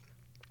 years.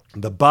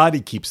 The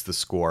body keeps the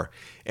score.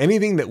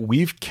 Anything that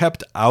we've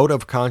kept out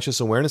of conscious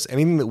awareness,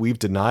 anything that we've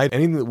denied,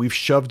 anything that we've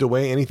shoved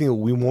away, anything that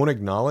we won't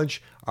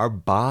acknowledge, our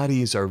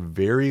bodies are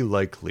very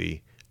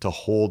likely to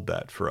hold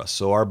that for us.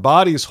 So our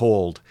bodies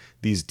hold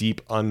these deep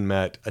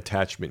unmet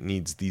attachment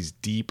needs, these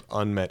deep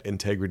unmet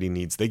integrity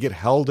needs. They get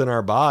held in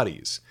our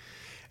bodies.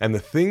 And the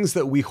things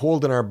that we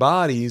hold in our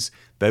bodies,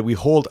 that we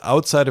hold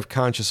outside of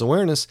conscious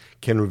awareness,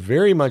 can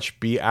very much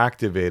be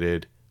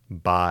activated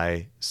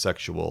by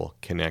sexual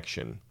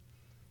connection.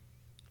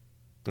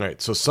 All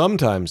right, so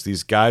sometimes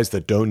these guys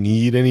that don't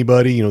need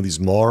anybody, these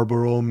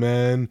Marlboro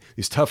men,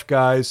 these tough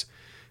guys,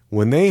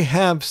 when they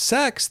have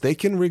sex, they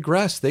can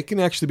regress. They can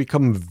actually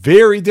become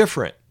very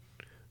different,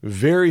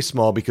 very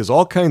small, because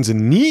all kinds of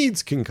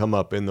needs can come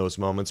up in those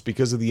moments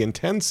because of the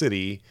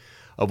intensity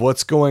of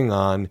what's going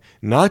on,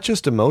 not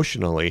just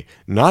emotionally,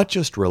 not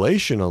just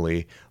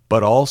relationally,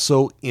 but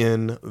also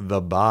in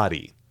the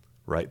body.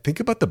 Right? Think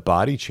about the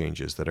body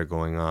changes that are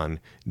going on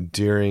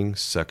during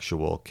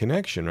sexual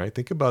connection, right?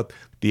 Think about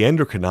the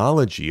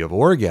endocrinology of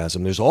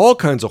orgasm. There's all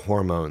kinds of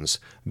hormones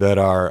that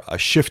are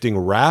shifting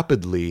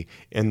rapidly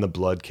in the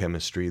blood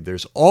chemistry.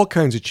 There's all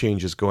kinds of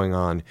changes going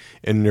on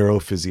in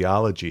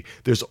neurophysiology.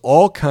 There's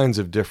all kinds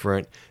of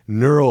different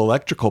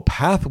neuroelectrical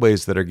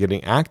pathways that are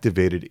getting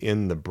activated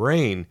in the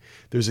brain.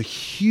 There's a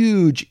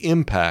huge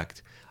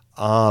impact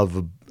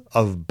of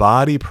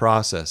body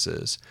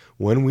processes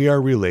when we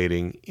are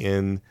relating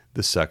in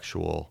the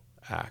sexual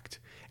act.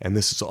 And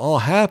this is all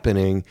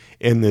happening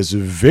in this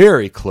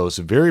very close,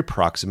 very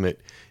proximate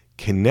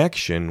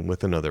connection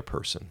with another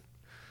person.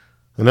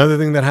 Another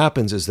thing that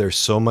happens is there's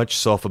so much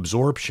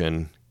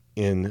self-absorption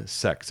in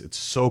sex. It's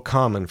so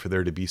common for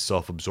there to be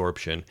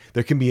self-absorption.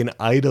 There can be an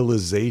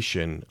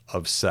idolization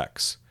of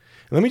sex.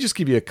 And let me just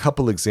give you a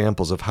couple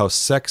examples of how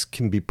sex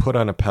can be put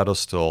on a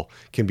pedestal,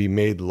 can be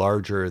made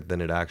larger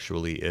than it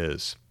actually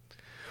is.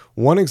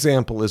 One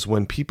example is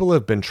when people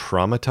have been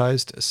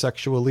traumatized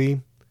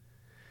sexually,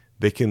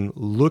 they can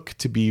look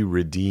to be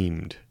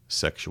redeemed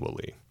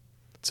sexually.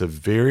 It's a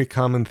very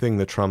common thing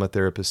that trauma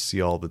therapists see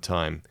all the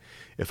time.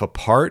 If a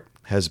part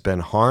has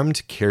been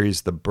harmed,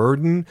 carries the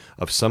burden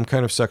of some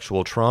kind of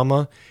sexual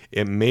trauma,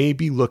 it may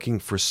be looking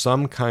for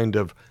some kind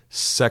of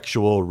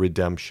sexual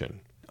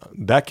redemption.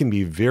 That can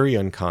be very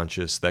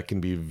unconscious. That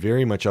can be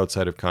very much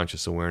outside of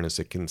conscious awareness.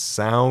 It can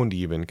sound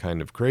even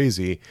kind of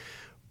crazy.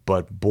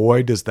 But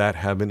boy, does that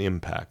have an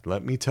impact.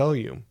 Let me tell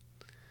you.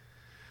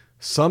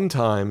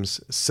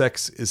 Sometimes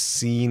sex is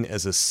seen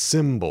as a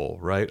symbol,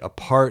 right? A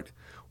part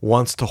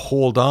wants to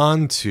hold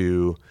on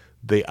to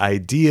the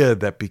idea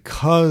that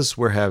because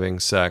we're having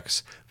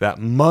sex, that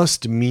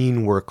must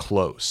mean we're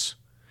close.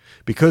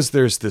 Because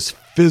there's this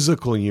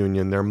physical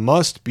union, there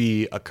must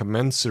be a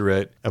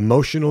commensurate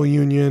emotional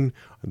union.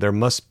 There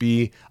must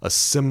be a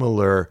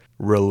similar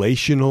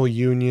relational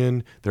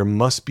union. There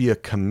must be a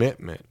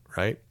commitment,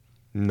 right?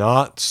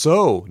 Not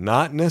so,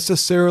 not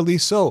necessarily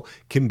so,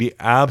 can be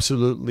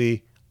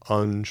absolutely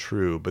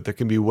untrue. But there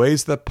can be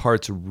ways that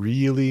parts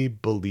really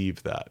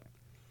believe that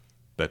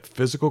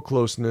physical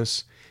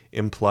closeness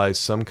implies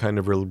some kind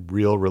of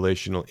real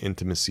relational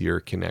intimacy or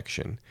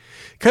connection.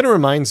 It kind of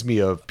reminds me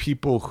of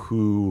people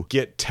who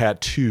get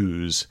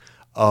tattoos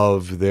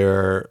of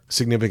their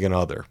significant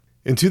other.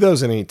 In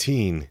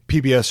 2018,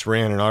 PBS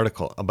ran an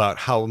article about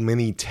how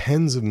many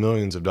tens of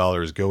millions of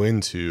dollars go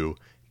into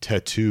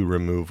tattoo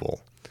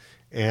removal.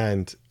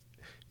 And,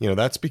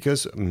 that's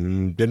because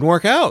it didn't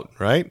work out,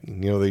 right?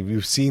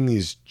 You've seen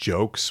these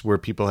jokes where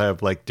people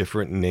have like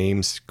different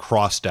names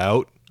crossed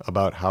out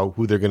about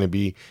who they're going to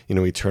be,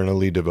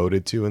 eternally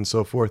devoted to and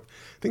so forth.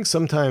 I think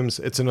sometimes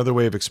it's another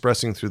way of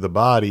expressing through the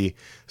body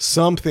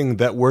something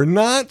that we're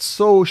not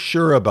so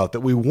sure about, that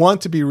we want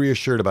to be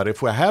reassured about.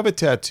 If I have a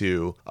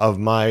tattoo of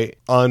my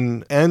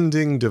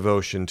unending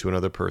devotion to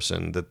another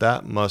person,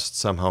 that must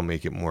somehow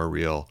make it more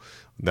real.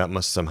 That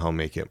must somehow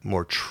make it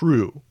more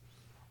true.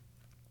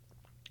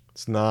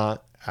 It's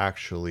not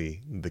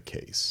actually the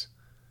case.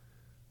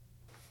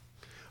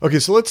 Okay,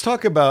 so let's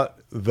talk about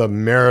the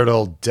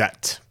marital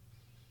debt.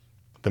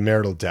 The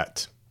marital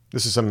debt.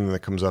 This is something that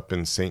comes up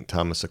in St.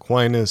 Thomas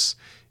Aquinas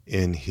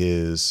in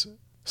his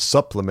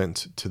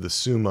supplement to the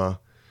Summa.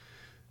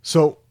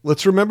 So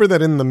let's remember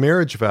that in the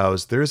marriage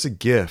vows, there's a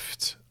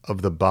gift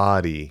of the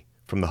body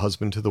from the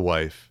husband to the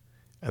wife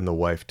and the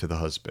wife to the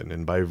husband.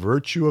 And by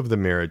virtue of the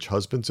marriage,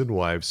 husbands and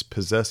wives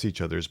possess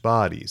each other's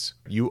bodies.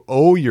 You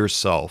owe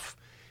yourself,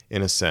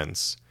 in a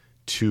sense,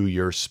 to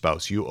your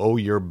spouse. You owe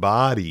your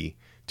body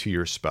to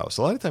your spouse.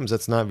 A lot of times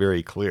that's not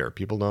very clear.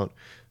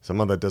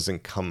 Some of that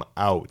doesn't come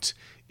out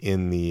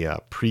in the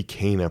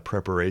pre-Cana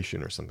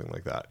preparation or something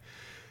like that.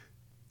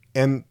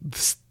 And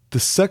the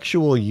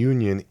sexual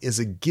union is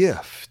a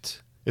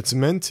gift. It's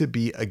meant to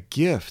be a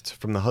gift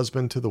from the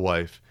husband to the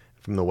wife,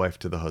 from the wife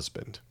to the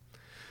husband.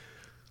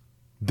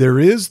 There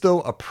is,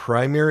 though, a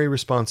primary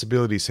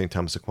responsibility, St.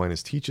 Thomas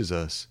Aquinas teaches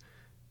us,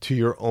 to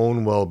your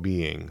own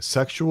well-being.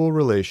 Sexual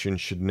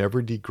relations should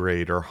never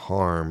degrade or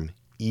harm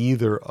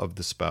either of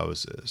the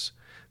spouses.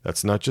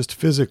 That's not just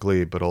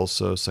physically, but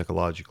also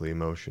psychologically,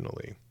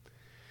 emotionally.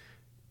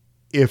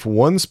 If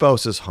one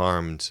spouse is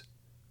harmed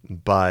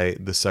by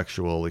the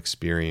sexual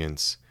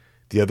experience,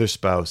 the other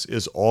spouse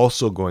is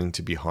also going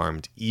to be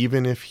harmed,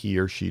 even if he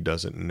or she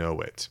doesn't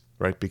know it,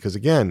 right? Because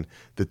again,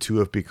 the two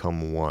have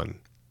become one,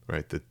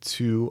 right? The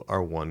two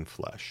are one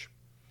flesh.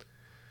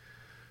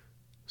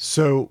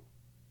 So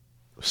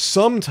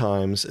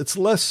sometimes, it's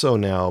less so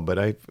now, but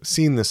I've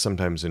seen this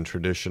sometimes in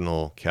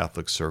traditional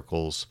Catholic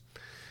circles.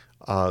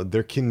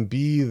 There can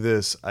be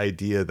this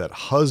idea that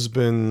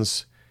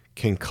husbands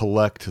can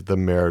collect the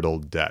marital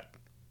debt.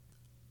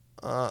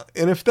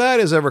 And if that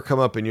has ever come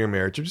up in your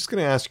marriage, I'm just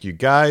going to ask you,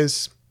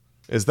 guys,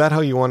 is that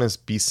how you want to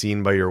be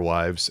seen by your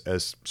wives,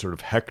 as sort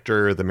of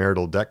Hector, the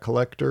marital debt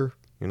collector?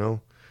 You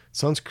know, it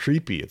sounds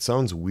creepy. It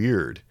sounds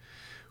weird.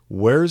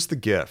 Where's the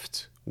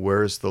gift?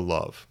 Where's the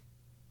love?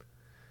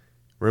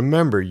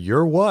 Remember,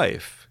 your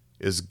wife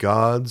is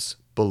God's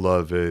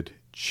beloved,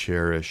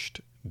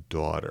 cherished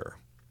daughter.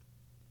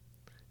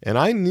 And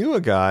I knew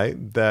a guy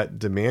that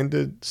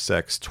demanded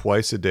sex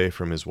twice a day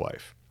from his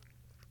wife.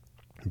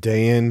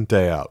 Day in,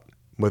 day out,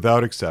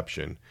 without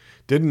exception.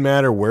 Didn't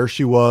matter where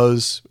she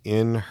was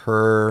in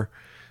her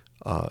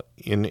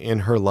in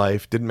her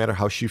life. Didn't matter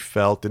how she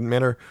felt. Didn't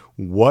matter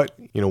what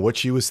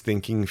she was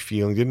thinking,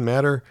 feeling. Didn't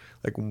matter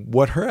like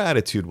what her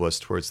attitude was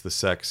towards the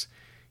sex.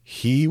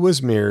 He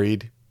was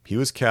married. He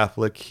was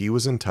Catholic. He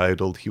was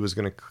entitled. He was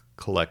going to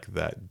collect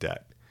that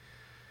debt.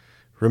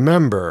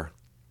 Remember,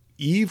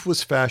 Eve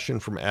was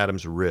fashioned from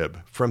Adam's rib,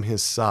 from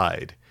his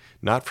side,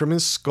 not from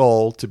his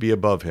skull to be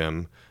above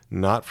him,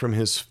 not from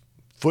his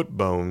foot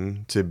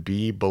bone to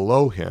be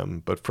below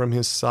him, but from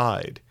his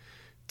side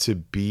to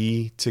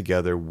be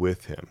together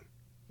with him,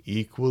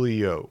 equally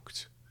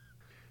yoked.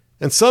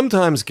 And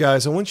sometimes,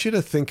 guys, I want you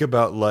to think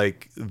about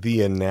like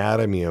the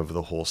anatomy of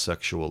the whole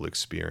sexual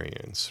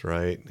experience,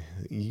 right?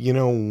 You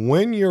know,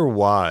 when your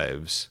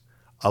wives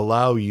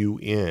allow you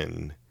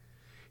in,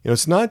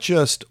 it's not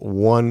just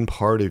one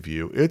part of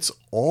you, it's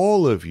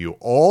all of you.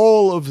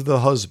 All of the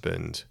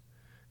husband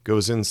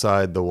goes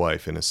inside the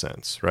wife in a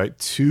sense, right?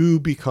 Two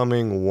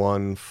becoming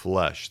one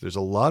flesh. There's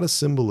a lot of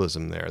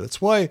symbolism there. That's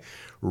why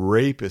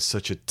rape is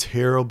such a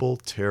terrible,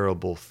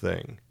 terrible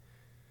thing.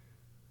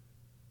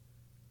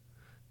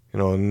 A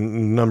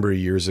number of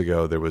years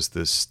ago, there was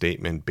this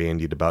statement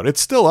bandied about.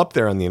 It's still up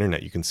there on the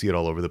internet. You can see it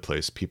all over the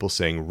place. People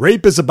saying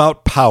rape is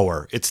about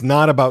power. It's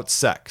not about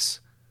sex.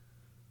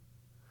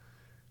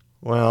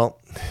 Well,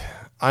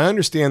 I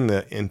understand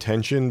the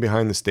intention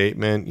behind the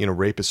statement.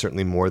 Rape is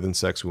certainly more than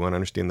sex. We want to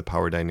understand the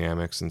power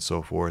dynamics and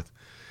so forth.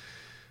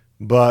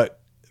 But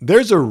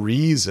there's a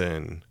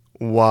reason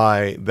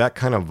why that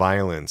kind of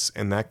violence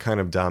and that kind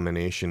of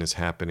domination is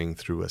happening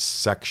through a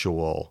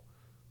sexual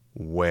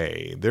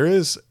way. There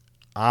is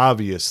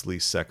obviously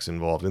sex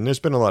involved, and there's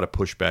been a lot of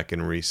pushback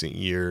in recent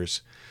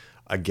years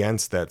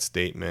against that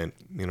statement.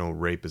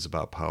 Rape is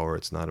about power.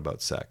 It's not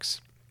about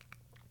sex.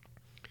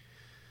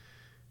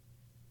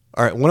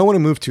 All right, what I want to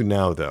move to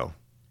now, though,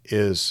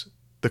 is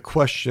the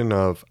question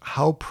of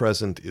how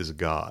present is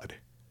God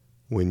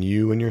when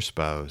you and your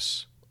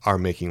spouse are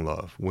making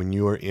love, when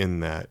you are in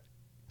that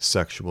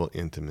sexual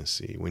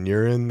intimacy, when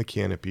you're in the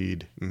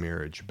canopied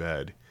marriage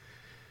bed.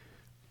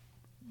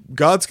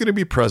 God's going to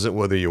be present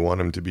whether you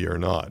want him to be or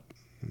not.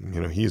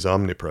 He's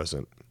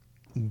omnipresent.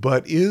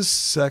 But is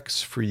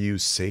sex for you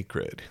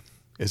sacred?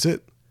 Is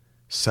it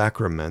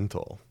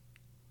sacramental?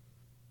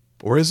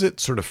 Or is it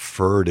sort of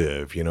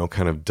furtive,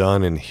 kind of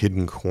done in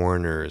hidden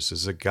corners?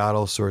 Has it got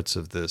all sorts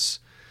of this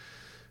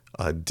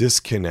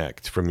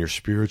disconnect from your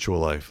spiritual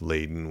life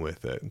laden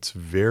with it? It's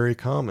very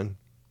common.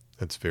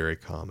 It's very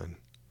common.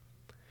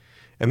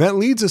 And that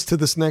leads us to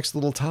this next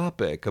little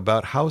topic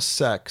about how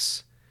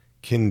sex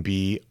can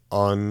be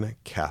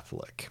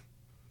un-Catholic.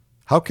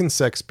 How can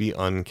sex be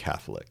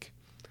un-Catholic?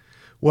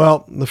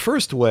 Well, the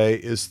first way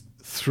is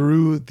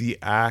through the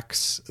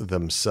acts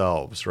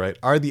themselves, right?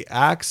 Are the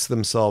acts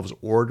themselves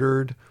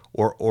ordered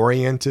or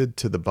oriented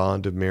to the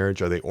bond of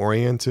marriage? Are they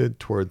oriented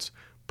towards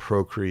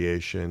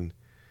procreation?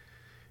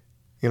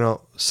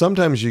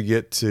 Sometimes you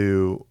get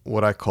to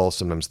what I call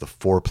sometimes the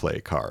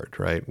foreplay card,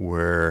 right?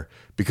 Where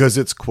because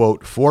it's,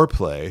 quote,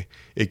 foreplay,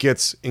 it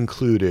gets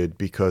included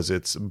because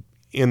it's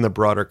in the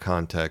broader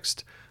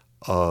context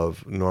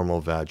of normal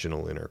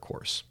vaginal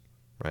intercourse,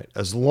 right?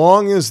 As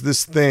long as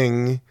this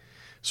thing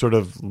sort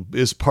of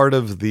is part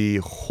of the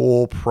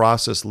whole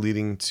process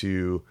leading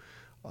to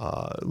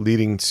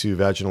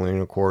vaginal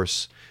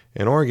intercourse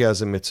and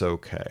orgasm, it's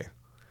okay.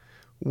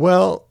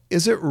 Well,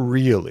 is it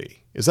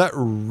really? Is that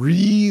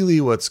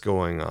really what's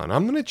going on?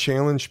 I'm going to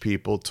challenge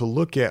people to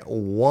look at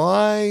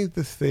why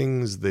the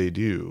things they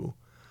do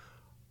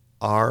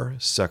are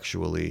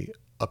sexually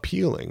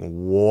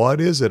appealing.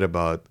 What is it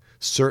about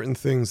certain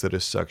things that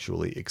is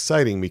sexually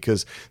exciting?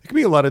 Because there can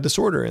be a lot of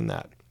disorder in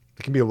that.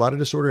 There can be a lot of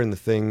disorder in the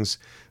things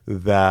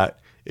that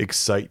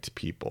excite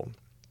people.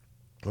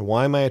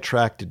 Why am I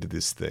attracted to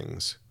these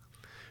things?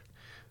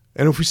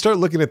 And if we start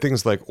looking at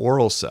things like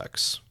oral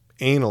sex,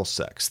 anal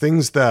sex,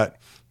 things that,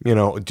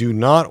 do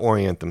not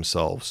orient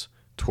themselves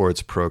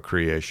towards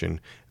procreation,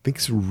 I think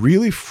some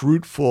really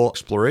fruitful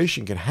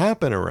exploration can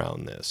happen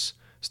around this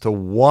as to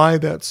why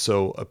that's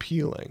so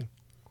appealing.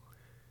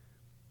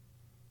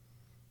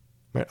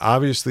 Right?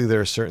 Obviously, there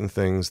are certain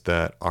things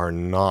that are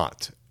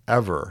not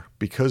ever,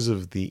 because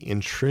of the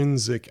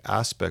intrinsic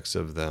aspects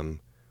of them,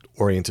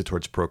 oriented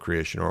towards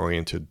procreation or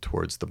oriented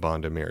towards the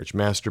bond of marriage.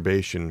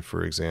 Masturbation,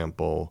 for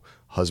example,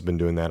 husband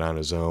doing that on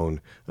his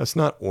own, that's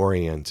not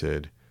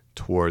oriented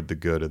toward the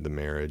good of the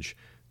marriage.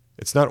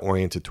 It's not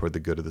oriented toward the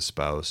good of the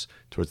spouse,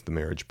 towards the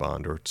marriage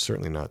bond, or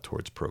certainly not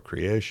towards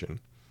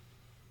procreation.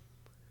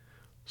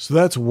 So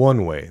that's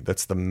one way.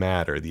 That's the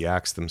matter, the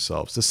acts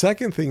themselves. The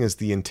second thing is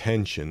the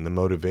intention, the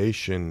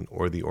motivation,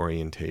 or the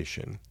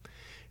orientation.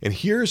 And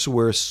here's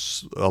where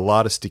a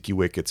lot of sticky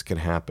wickets can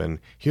happen.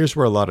 Here's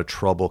where a lot of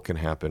trouble can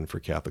happen for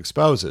Catholic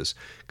spouses.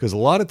 Because a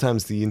lot of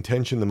times the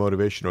intention, the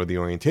motivation, or the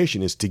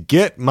orientation is to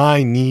get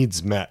my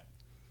needs met.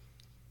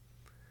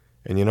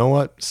 And you know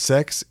what?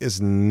 Sex is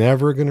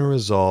never going to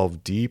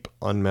resolve deep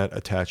unmet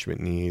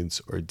attachment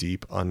needs or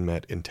deep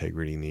unmet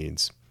integrity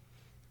needs.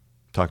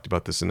 Talked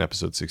about this in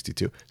episode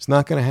 62. It's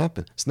not going to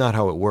happen. It's not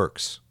how it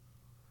works.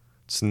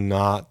 It's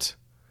not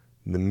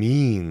the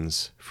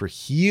means for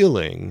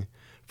healing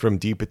from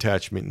deep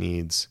attachment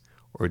needs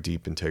or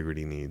deep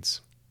integrity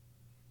needs.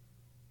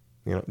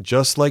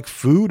 Just like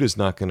food is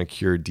not going to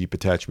cure deep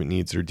attachment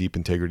needs or deep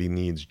integrity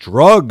needs,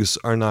 drugs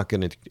are not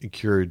going to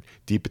cure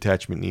deep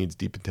attachment needs,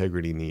 deep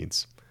integrity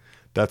needs.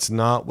 That's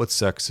not what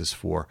sex is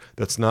for.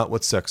 That's not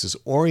what sex is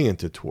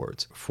oriented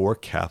towards for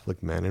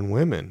Catholic men and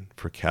women,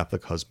 for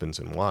Catholic husbands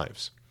and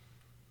wives.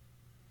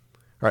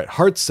 All right,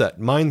 heart set,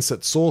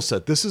 mindset, soul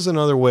set. This is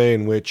another way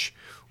in which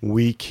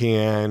we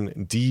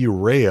can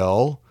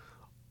derail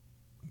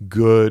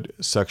good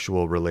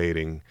sexual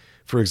relating.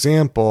 For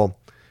example,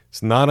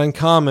 it's not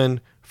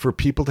uncommon for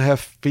people to have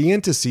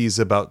fantasies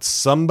about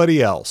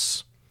somebody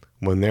else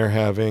when they're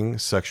having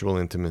sexual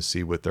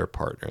intimacy with their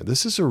partner.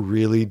 This is a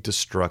really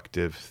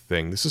destructive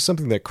thing. This is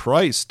something that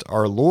Christ,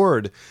 our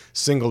Lord,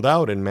 singled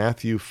out in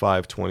Matthew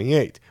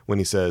 5:28 when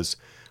he says,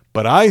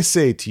 "But I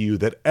say to you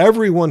that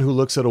everyone who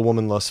looks at a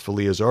woman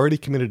lustfully has already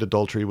committed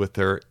adultery with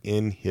her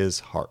in his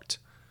heart."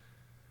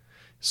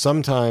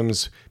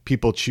 Sometimes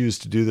people choose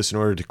to do this in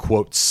order to,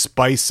 quote,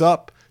 spice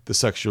up the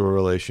sexual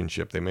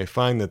relationship. They may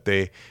find that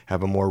they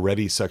have a more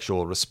ready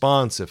sexual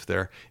response if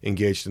they're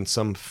engaged in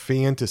some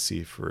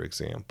fantasy, for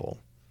example.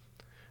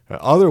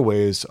 Other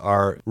ways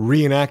are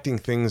reenacting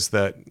things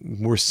that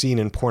were seen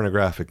in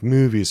pornographic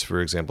movies, for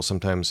example.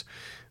 Sometimes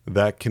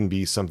that can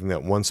be something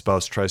that one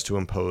spouse tries to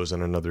impose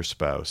on another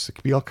spouse. It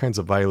could be all kinds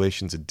of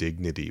violations of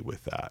dignity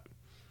with that.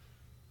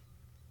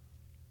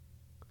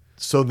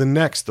 So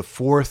the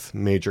fourth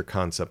major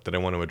concept that I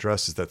want to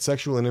address is that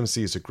sexual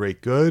intimacy is a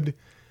great good,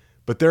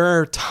 but there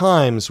are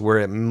times where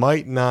it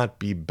might not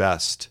be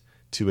best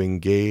to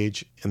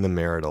engage in the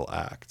marital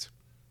act.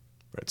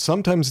 Right?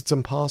 Sometimes it's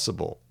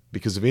impossible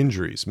because of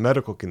injuries,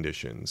 medical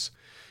conditions.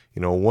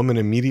 A woman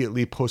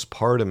immediately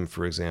postpartum,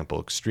 for example,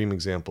 extreme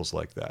examples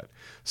like that.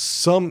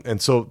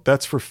 And so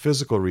that's for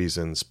physical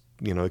reasons.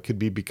 It could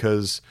be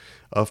because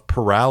of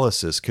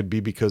paralysis, could be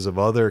because of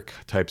other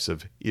types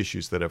of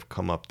issues that have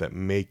come up that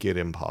make it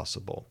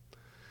impossible.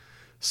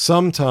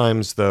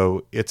 Sometimes,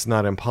 though, it's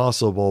not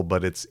impossible,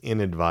 but it's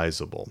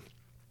inadvisable.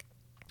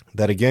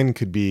 That, again,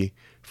 could be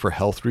for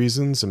health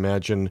reasons.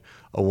 Imagine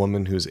a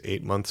woman who's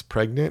 8 months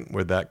pregnant,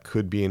 where that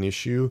could be an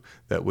issue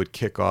that would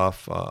kick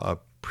off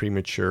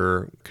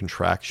premature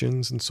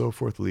contractions and so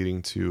forth,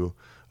 leading to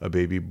a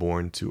baby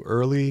born too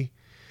early.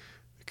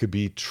 It could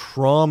be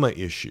trauma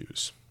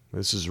issues.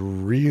 This is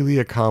really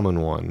a common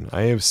one.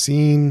 I have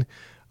seen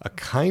a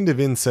kind of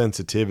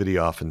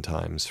insensitivity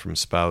oftentimes from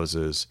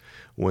spouses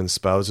when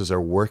spouses are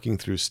working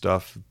through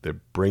stuff.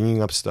 They're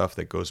bringing up stuff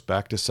that goes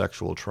back to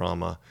sexual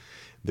trauma.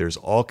 There's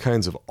all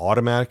kinds of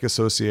automatic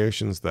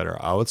associations that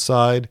are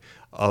outside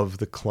of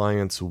the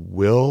client's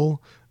will,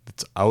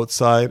 that's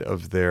outside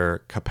of their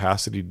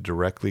capacity to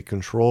directly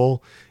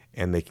control.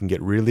 And they can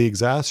get really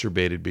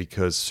exacerbated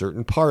because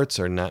certain parts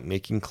are not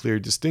making clear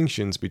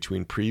distinctions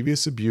between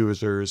previous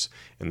abusers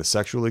and the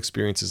sexual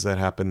experiences that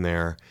happen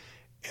there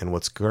and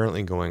what's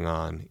currently going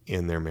on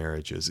in their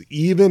marriages,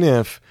 even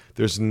if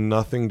there's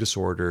nothing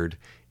disordered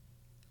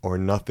or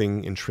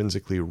nothing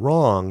intrinsically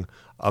wrong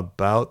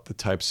about the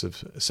types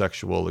of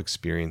sexual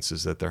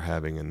experiences that they're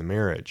having in the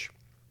marriage.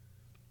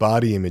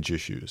 Body image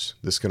issues.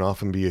 This can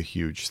often be a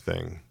huge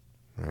thing,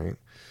 right?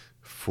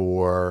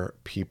 For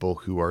people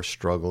who are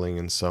struggling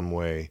in some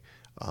way.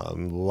 A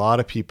lot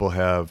of people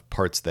have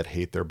parts that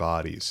hate their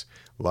bodies.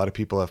 A lot of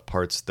people have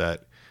parts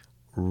that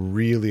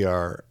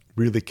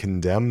really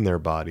condemn their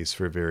bodies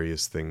for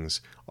various things,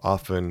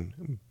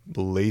 often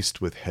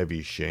laced with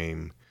heavy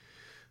shame.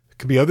 There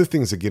could be other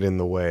things that get in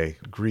the way: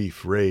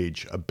 grief,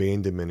 rage,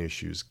 abandonment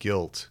issues,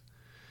 guilt.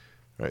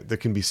 Right? There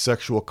can be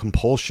sexual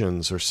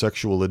compulsions or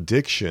sexual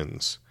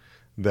addictions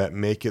that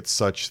make it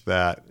such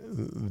that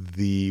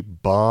the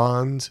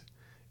bond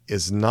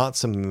is not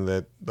something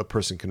that the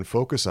person can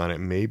focus on. It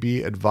may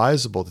be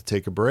advisable to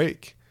take a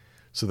break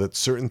so that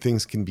certain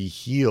things can be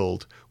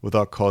healed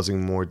without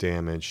causing more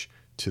damage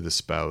to the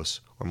spouse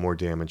or more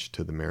damage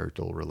to the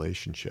marital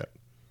relationship.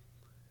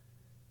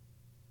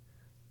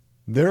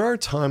 There are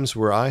times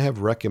where I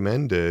have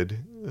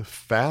recommended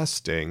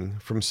fasting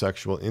from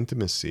sexual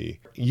intimacy.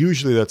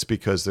 Usually that's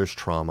because there's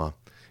trauma,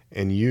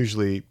 and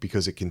usually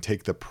because it can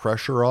take the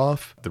pressure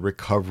off the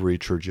recovery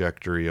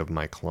trajectory of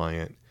my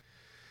client.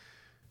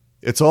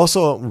 It's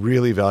also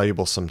really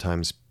valuable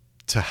sometimes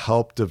to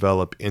help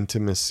develop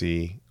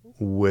intimacy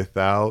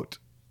without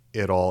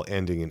it all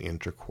ending in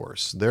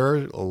intercourse. There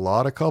are a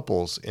lot of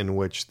couples in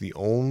which the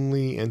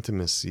only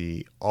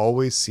intimacy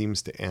always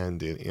seems to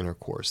end in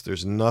intercourse.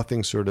 There's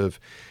nothing sort of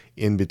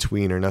in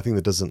between, or nothing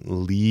that doesn't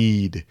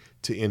lead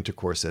to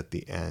intercourse at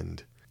the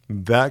end.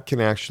 That can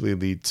actually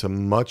lead to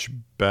much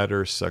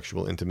better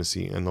sexual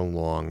intimacy in the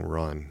long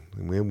run.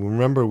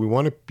 Remember, we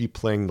want to be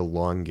playing the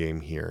long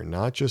game here,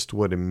 not just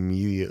what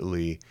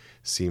immediately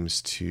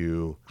seems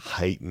to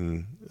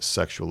heighten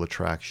sexual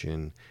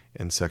attraction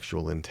and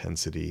sexual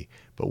intensity,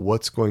 but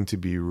what's going to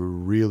be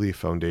really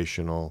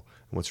foundational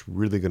and what's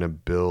really going to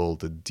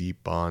build a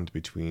deep bond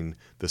between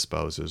the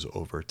spouses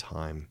over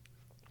time.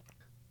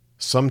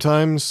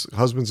 Sometimes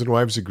husbands and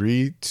wives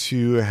agree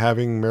to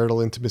having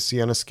marital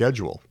intimacy on a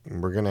schedule.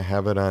 We're going to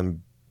have it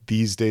on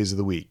these days of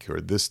the week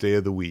or this day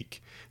of the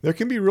week. There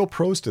can be real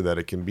pros to that.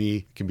 It can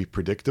be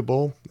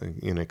predictable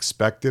and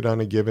expected on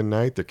a given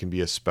night. There can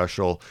be a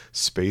special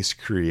space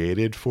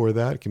created for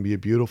that. It can be a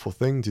beautiful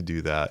thing to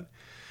do that.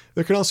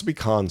 There can also be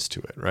cons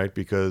to it, right?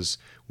 Because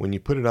when you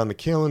put it on the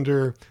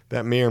calendar,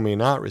 that may or may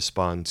not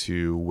respond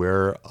to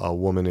where a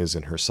woman is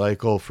in her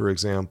cycle, for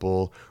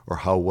example, or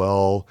how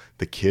well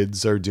the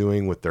kids are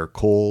doing with their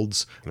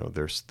colds,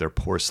 their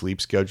poor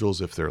sleep schedules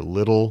if they're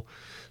little.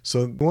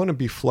 So we want to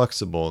be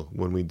flexible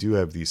when we do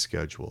have these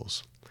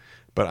schedules.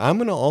 But I'm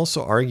going to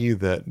also argue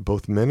that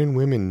both men and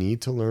women need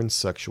to learn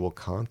sexual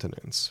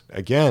continence.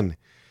 Again,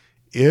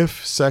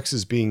 if sex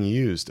is being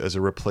used as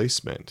a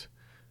replacement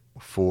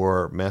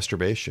for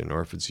masturbation,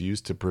 or if it's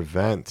used to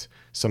prevent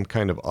some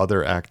kind of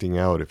other acting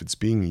out, if it's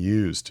being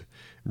used,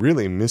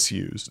 really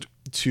misused,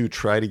 to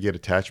try to get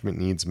attachment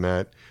needs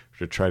met,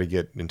 to try to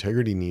get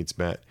integrity needs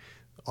met,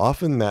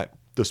 often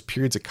those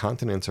periods of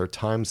continence are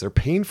times they're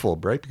painful,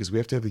 right? Because we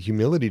have to have the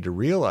humility to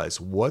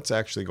realize what's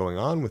actually going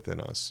on within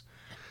us.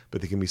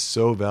 But they can be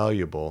so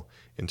valuable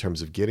in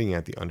terms of getting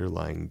at the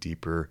underlying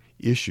deeper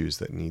issues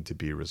that need to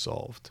be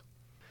resolved.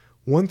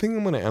 One thing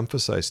I'm going to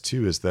emphasize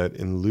too is that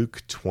in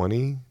Luke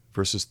 20,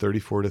 verses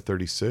 34 to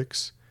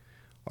 36,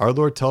 our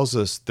Lord tells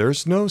us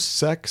there's no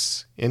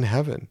sex in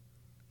heaven.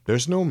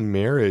 There's no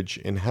marriage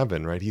in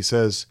heaven, right? He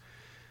says,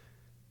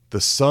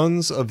 the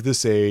sons of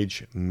this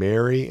age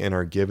marry and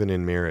are given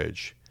in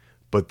marriage,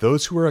 but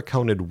those who are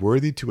accounted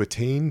worthy to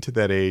attain to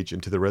that age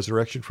and to the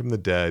resurrection from the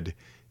dead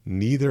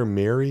neither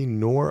marry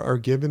nor are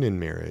given in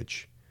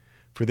marriage,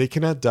 for they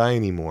cannot die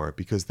anymore,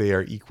 because they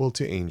are equal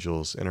to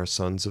angels and are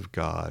sons of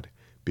God,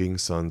 being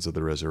sons of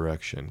the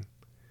resurrection.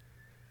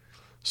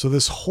 So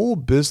this whole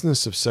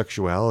business of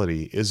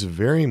sexuality is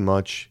very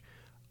much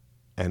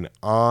an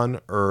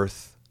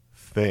on-earth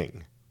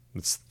thing.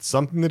 It's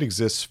something that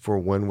exists for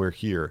when we're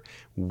here.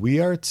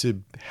 We are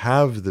to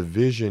have the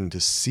vision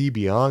to see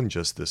beyond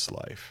just this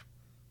life.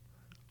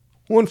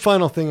 One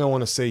final thing I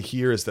want to say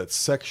here is that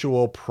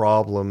sexual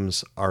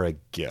problems are a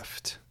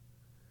gift.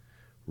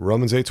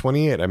 Romans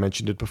 8:28, I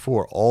mentioned it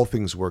before. All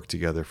things work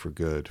together for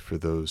good for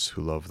those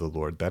who love the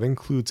Lord. That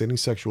includes any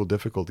sexual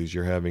difficulties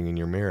you're having in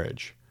your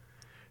marriage.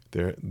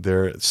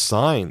 They're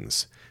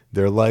signs.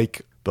 They're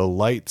like the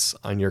lights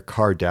on your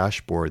car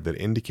dashboard that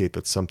indicate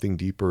that something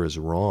deeper is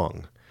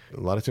wrong.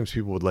 A lot of times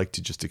people would like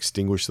to just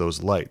extinguish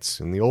those lights.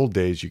 In the old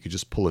days, you could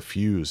just pull a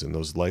fuse and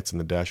those lights on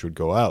the dash would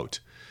go out.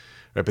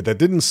 Right? But that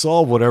didn't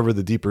solve whatever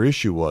the deeper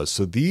issue was.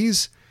 So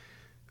these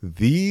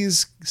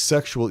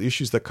sexual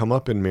issues that come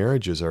up in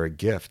marriages are a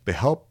gift. They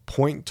help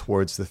point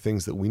towards the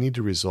things that we need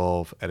to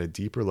resolve at a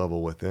deeper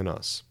level within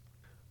us.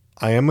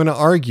 I am going to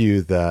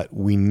argue that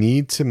we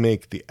need to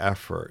make the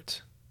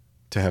effort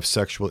to have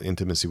sexual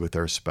intimacy with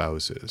our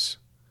spouses.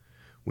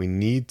 We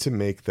need to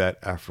make that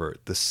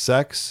effort. The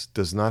sex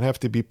does not have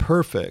to be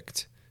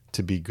perfect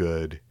to be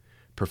good.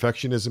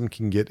 Perfectionism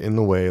can get in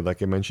the way.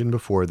 Like I mentioned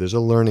before, there's a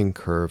learning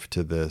curve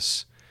to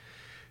this.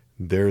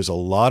 There's a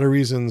lot of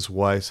reasons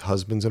why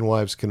husbands and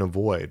wives can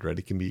avoid, right?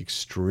 It can be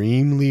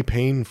extremely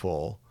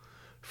painful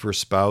for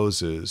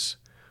spouses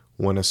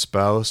when a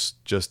spouse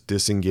just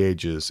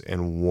disengages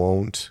and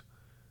won't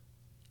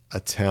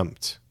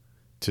attempt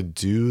to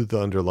do the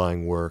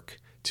underlying work,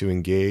 to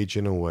engage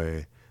in a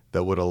way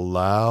that would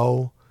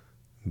allow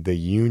the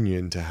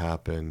union to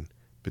happen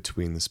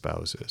between the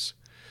spouses.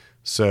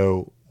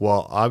 So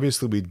while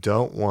obviously we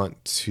don't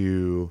want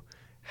to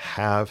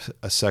have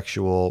a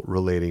sexual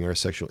relating or a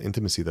sexual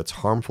intimacy that's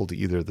harmful to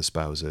either of the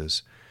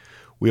spouses,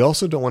 we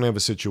also don't want to have a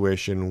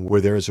situation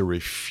where there is a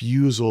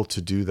refusal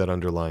to do that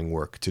underlying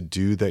work, to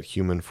do that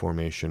human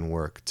formation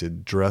work, to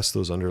address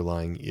those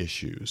underlying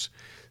issues.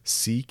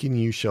 Seek and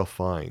you shall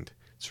find.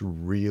 It's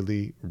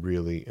really,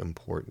 really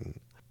important.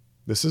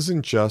 This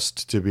isn't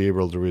just to be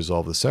able to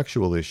resolve the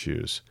sexual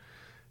issues.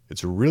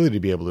 It's really to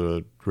be able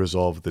to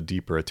resolve the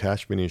deeper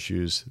attachment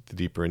issues, the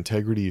deeper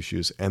integrity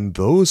issues, and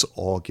those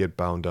all get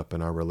bound up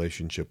in our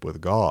relationship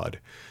with God.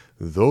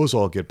 Those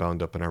all get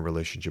bound up in our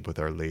relationship with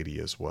Our Lady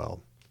as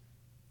well.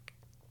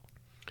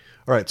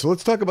 All right, so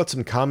let's talk about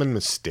some common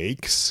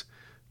mistakes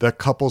that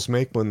couples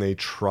make when they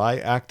try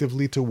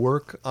actively to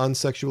work on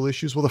sexual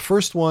issues? Well, the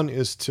first one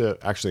is to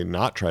actually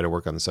not try to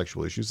work on the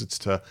sexual issues. It's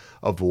to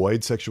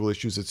avoid sexual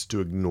issues. It's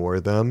to ignore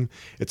them.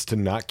 It's to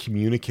not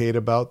communicate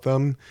about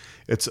them.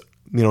 It's,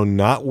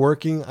 not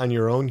working on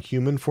your own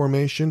human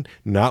formation,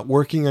 not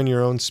working on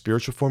your own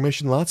spiritual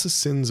formation. Lots of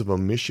sins of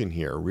omission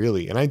here,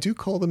 really. And I do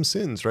call them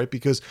sins, right?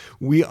 Because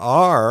we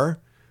are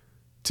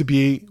to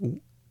be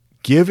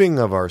giving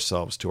of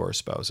ourselves to our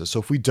spouses.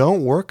 So if we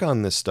don't work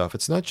on this stuff,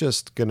 it's not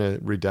just going to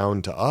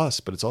redound to us,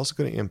 but it's also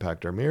going to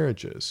impact our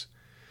marriages.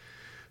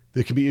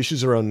 There can be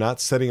issues around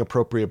not setting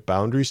appropriate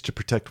boundaries to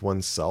protect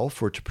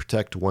oneself or to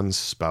protect one's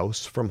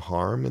spouse from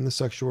harm in the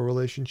sexual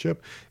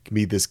relationship. It can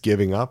be this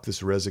giving up,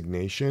 this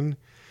resignation.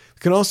 It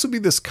can also be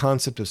this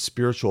concept of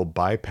spiritual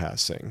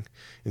bypassing.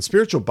 And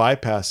spiritual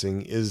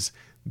bypassing is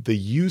the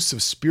use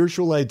of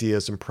spiritual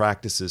ideas and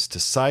practices to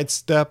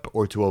sidestep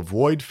or to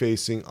avoid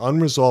facing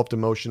unresolved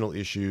emotional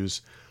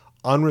issues,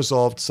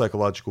 unresolved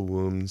psychological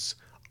wounds,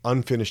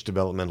 unfinished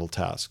developmental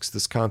tasks.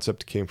 This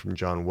concept came from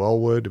John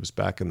Wellwood. It was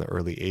back in the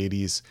early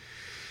 80s.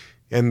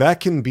 And that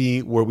can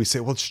be where we say,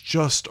 well, it's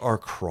just our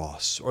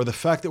cross, or the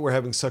fact that we're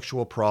having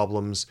sexual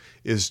problems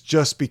is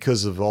just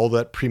because of all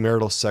that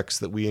premarital sex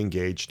that we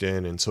engaged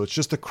in. And so it's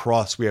just a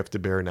cross we have to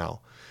bear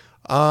now.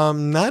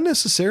 Not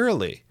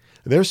necessarily.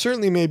 There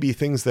certainly may be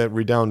things that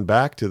redound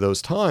back to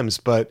those times,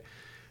 but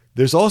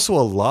there's also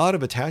a lot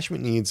of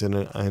attachment needs and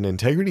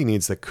integrity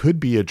needs that could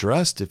be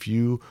addressed if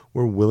you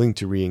were willing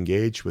to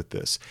re-engage with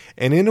this,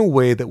 and in a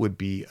way that would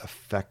be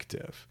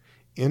effective.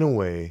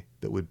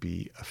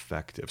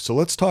 So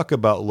let's talk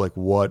about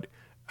what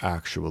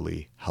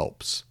actually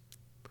helps.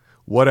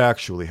 What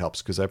actually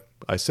helps? Because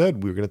I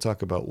said we were going to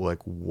talk about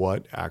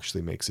what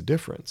actually makes a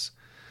difference.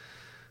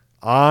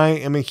 I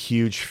am a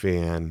huge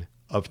fan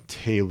of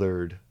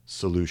tailored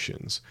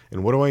solutions.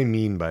 And what do I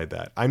mean by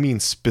that? I mean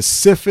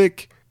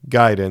specific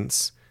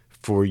guidance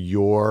for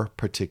your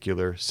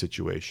particular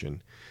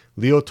situation.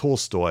 Leo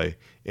Tolstoy,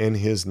 in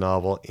his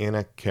novel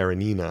Anna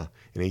Karenina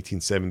in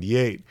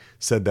 1878,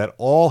 said that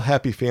all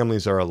happy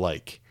families are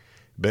alike,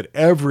 but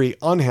every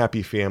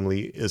unhappy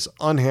family is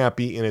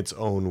unhappy in its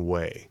own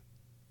way.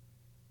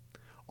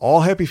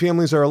 All happy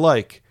families are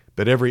alike,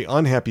 but every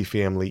unhappy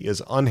family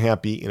is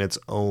unhappy in its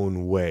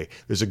own way.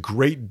 There's a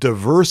great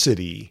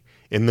diversity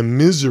in the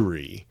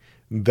misery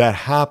that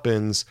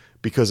happens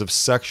because of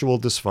sexual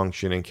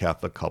dysfunction in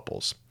Catholic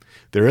couples.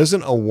 There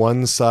isn't a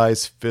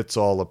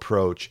one-size-fits-all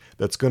approach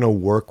that's going to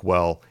work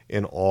well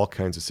in all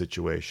kinds of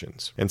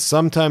situations. And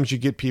sometimes you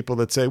get people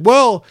that say,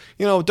 well,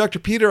 Dr.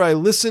 Peter, I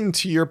listened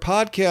to your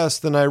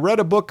podcast and I read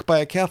a book by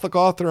a Catholic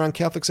author on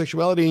Catholic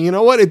sexuality, and you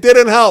know what? It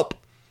didn't help.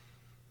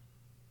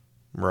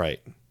 Right.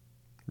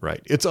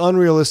 It's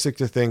unrealistic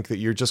to think that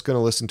you're just going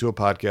to listen to a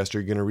podcast or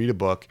you're going to read a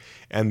book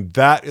and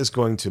that is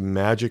going to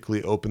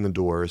magically open the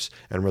doors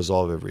and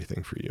resolve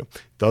everything for you.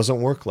 It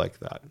doesn't work like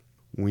that.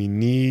 We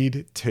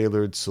need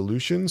tailored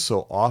solutions.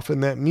 So often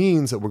that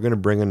means that we're going to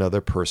bring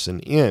another person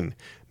in,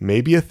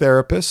 maybe a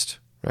therapist,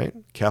 right?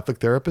 Catholic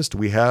therapist.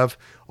 We have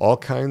all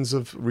kinds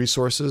of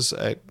resources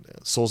at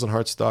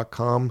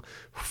soulsandhearts.com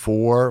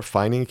for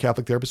finding a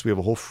Catholic therapist. We have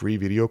a whole free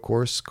video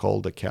course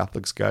called A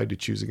Catholic's Guide to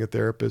Choosing a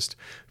Therapist,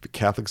 The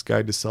Catholic's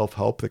Guide to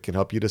Self-Help, that can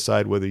help you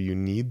decide whether you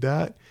need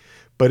that.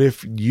 But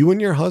if you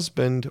and your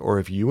husband or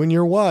if you and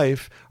your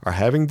wife are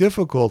having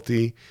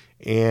difficulty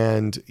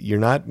and you've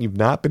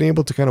not been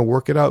able to kind of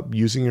work it out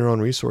using your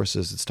own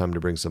resources, it's time to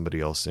bring somebody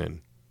else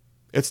in.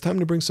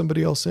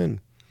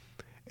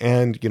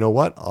 And you know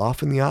what?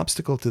 Often the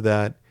obstacle to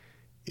that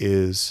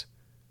is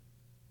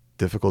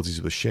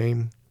difficulties with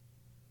shame,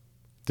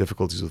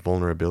 difficulties with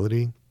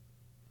vulnerability.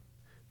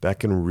 That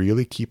can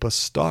really keep us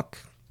stuck.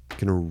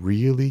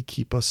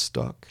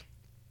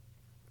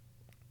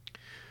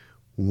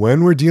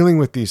 When we're dealing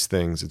with these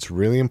things, it's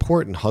really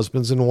important,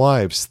 husbands and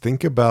wives,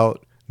 think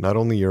about not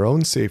only your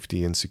own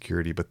safety and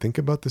security, but think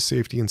about the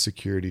safety and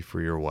security for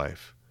your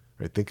wife.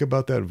 Right? Think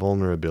about that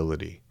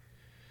vulnerability.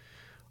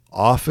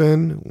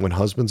 Often, when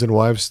husbands and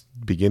wives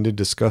begin to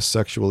discuss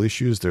sexual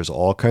issues, there's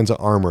all kinds of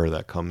armor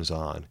that comes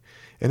on.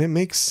 And it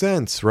makes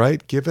sense,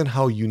 right? Given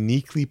how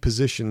uniquely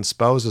positioned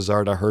spouses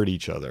are to hurt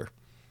each other.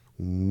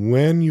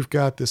 When you've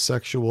got this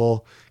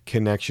sexual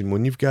connection,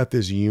 when you've got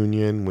this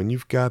union, when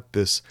you've got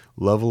this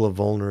level of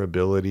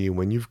vulnerability,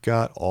 when you've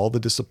got all the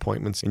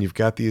disappointments and you've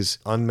got these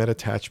unmet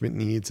attachment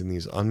needs and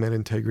these unmet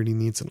integrity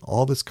needs, and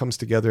all this comes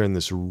together in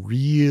this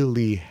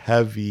really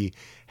heavy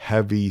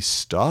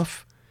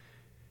stuff,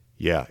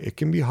 yeah, it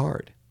can be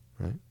hard,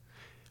 right?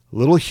 A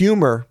little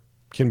humor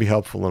can be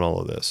helpful in all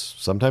of this.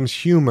 Sometimes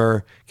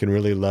humor can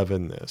really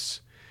leaven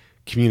this.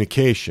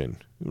 Communication,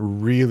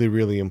 really,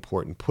 really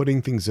important.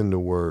 Putting things into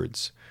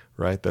words,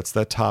 right? That's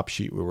that top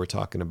sheet we were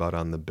talking about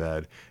on the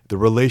bed. The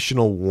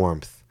relational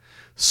warmth,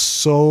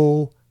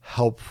 so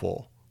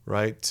helpful,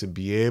 right? To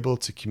be able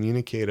to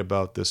communicate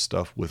about this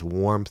stuff with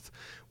warmth,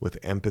 with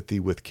empathy,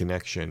 with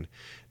connection.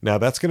 Now,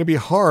 that's going to be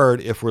hard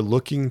if we're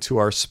looking to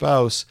our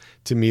spouse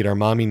to meet our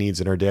mommy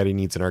needs and our daddy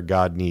needs and our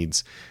God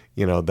needs.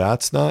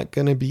 That's not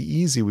going to be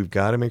easy. We've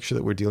got to make sure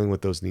that we're dealing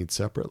with those needs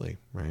separately,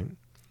 right?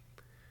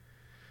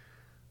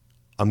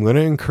 I'm going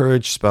to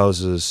encourage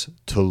spouses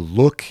to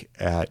look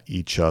at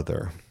each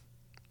other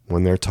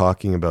when they're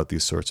talking about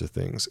these sorts of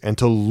things, and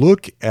to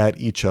look at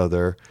each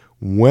other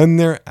when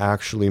they're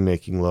actually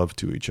making love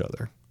to each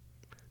other.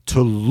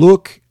 To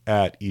look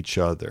at each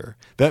other.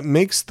 That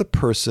makes the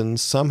person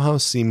somehow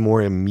seem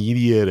more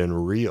immediate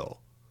and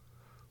real.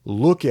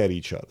 Look at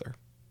each other.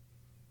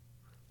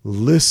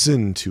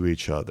 Listen to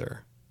each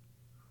other.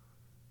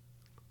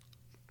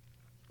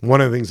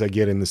 One of the things I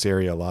get in this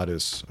area a lot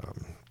is,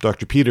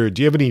 Dr. Peter,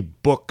 do you have any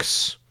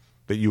books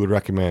that you would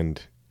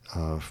recommend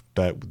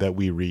that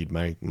we read,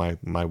 my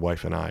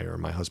wife and I, or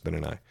my husband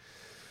and I?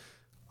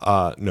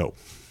 No.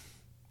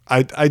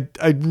 I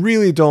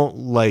really don't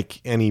like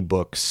any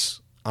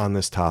books on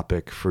this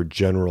topic for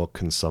general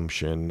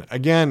consumption.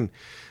 Again,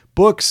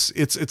 books,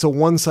 it's a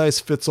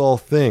one-size-fits-all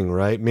thing,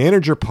 right?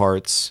 Manager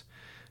parts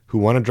who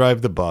want to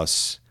drive the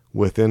bus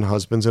within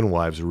husbands and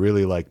wives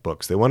really like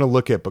books. They want to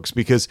look at books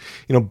because,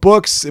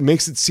 books, it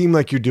makes it seem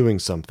like you're doing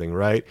something,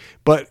 right?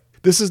 But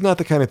this is not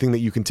the kind of thing that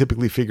you can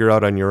typically figure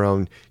out on your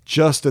own,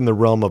 just in the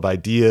realm of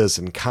ideas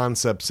and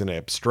concepts and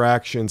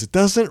abstractions. It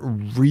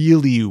doesn't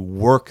really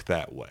work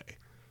that way.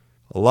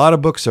 A lot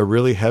of books are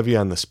really heavy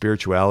on the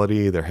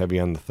spirituality. They're heavy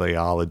on the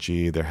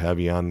theology. They're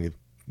heavy on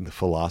the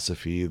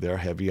philosophy. They're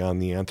heavy on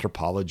the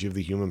anthropology of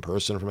the human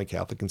person from a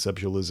Catholic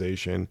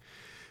conceptualization.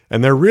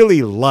 And they're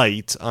really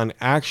light on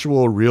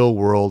actual real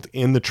world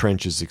in the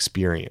trenches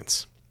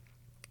experience.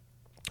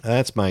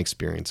 That's my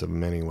experience of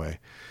them anyway.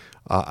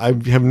 I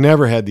have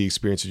never had the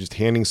experience of just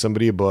handing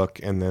somebody a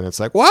book and then it's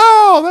like,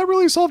 wow, that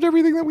really solved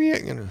everything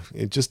that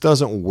it just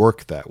doesn't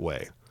work that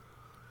way.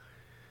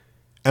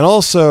 And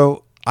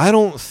also, I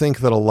don't think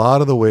that a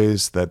lot of the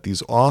ways that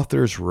these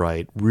authors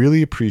write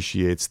really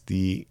appreciates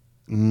the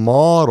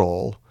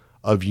model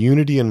of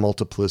unity and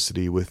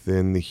multiplicity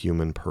within the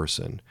human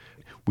person.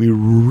 We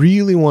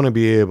really want to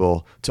be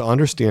able to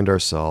understand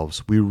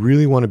ourselves. We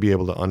really want to be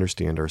able to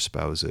understand our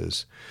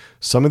spouses.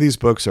 Some of these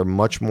books are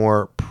much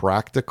more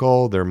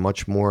practical. They're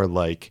much more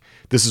like,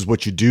 this is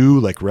what you do,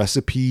 like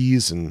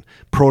recipes and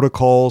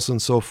protocols and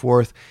so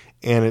forth.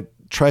 And it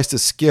tries to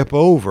skip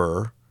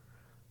over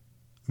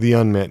the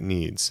unmet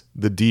needs,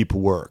 the deep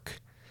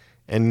work.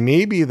 And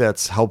maybe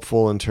that's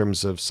helpful in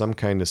terms of some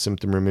kind of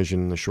symptom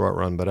remission in the short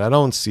run, but I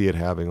don't see it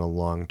having a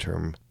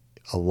long-term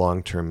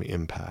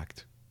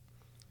impact.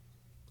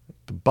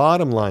 The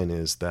bottom line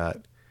is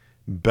that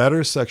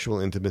better sexual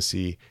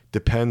intimacy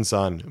depends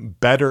on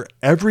better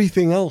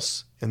everything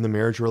else in the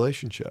marriage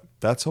relationship.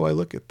 That's how I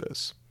look at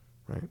this,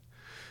 right?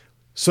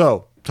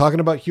 So, talking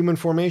about human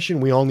formation,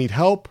 we all need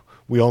help.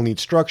 We all need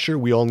structure.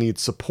 We all need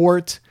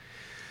support.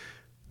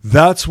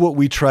 That's what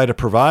we try to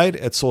provide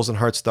at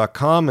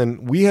soulsandhearts.com.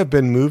 And we have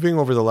been moving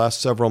over the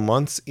last several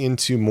months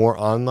into more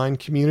online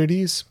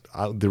communities.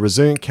 The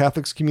Resilient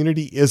Catholics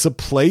community is a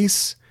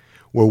place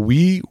where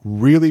we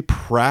really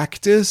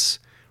practice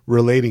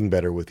relating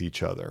better with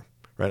each other,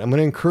 right? I'm going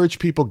to encourage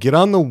people, get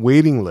on the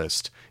waiting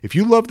list. If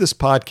you love this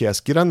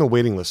podcast, get on the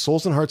waiting list,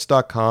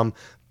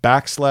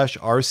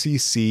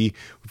 soulsandhearts.com/RCC.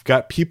 We've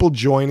got people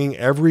joining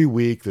every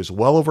week. There's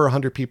well over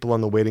 100 people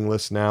on the waiting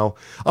list now.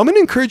 I'm going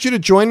to encourage you to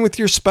join with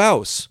your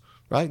spouse,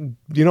 right?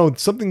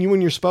 Something you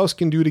and your spouse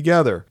can do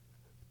together.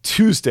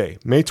 Tuesday,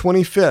 May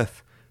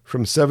 25th,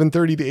 from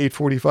 7:30 to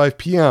 8:45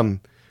 p.m.,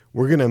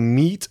 we're going to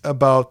meet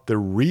about the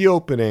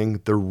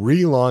reopening, the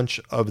relaunch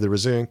of the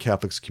Resilient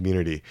Catholics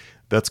community.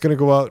 That's going to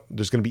go out.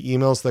 There's going to be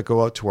emails that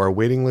go out to our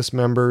waiting list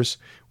members.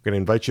 We're going to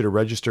invite you to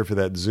register for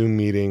that Zoom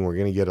meeting. We're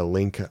going to get a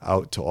link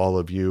out to all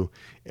of you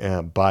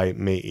by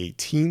May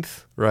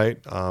 18th, right?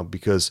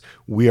 Because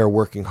we are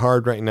working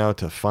hard right now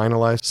to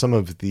finalize some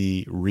of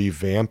the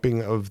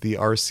revamping of the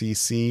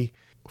RCC.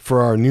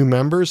 For our new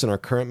members and our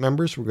current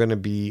members, we're going to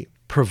be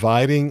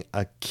providing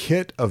a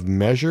kit of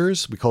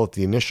measures. We call it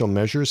the Initial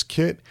Measures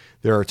Kit.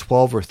 There are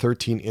 12 or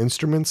 13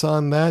 instruments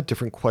on that,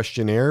 different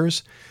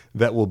questionnaires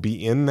that will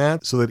be in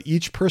that, so that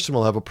each person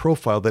will have a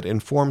profile that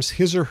informs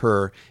his or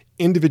her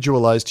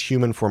individualized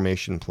human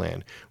formation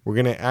plan. We're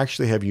going to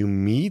actually have you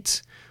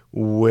meet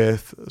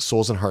with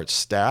Souls and Hearts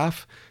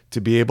staff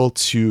to be able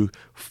to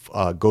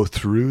go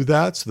through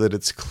that so that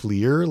it's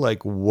clear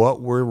like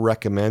what we're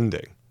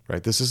recommending,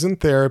 right? This isn't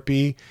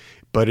therapy,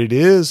 but it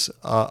is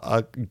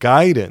a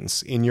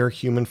guidance in your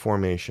human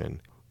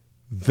formation.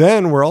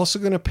 Then we're also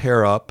going to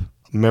pair up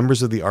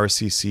members of the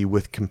RCC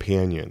with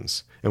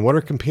companions. And what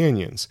are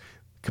companions?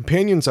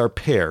 Companions are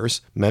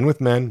pairs, men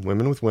with men,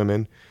 women with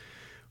women,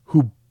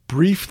 who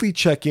briefly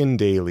check in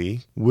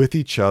daily with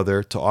each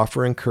other to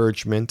offer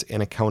encouragement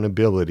and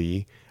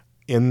accountability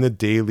in the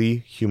daily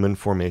human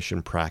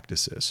formation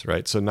practices,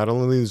 right? So not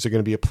only is there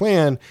going to be a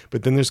plan,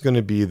 but then there's going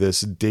to be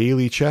this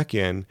daily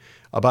check-in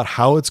about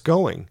how it's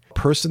going. A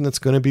person that's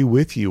going to be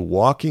with you,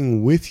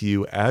 walking with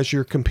you as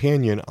your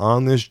companion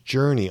on this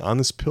journey, on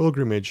this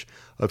pilgrimage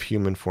of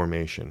human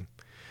formation.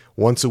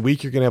 Once a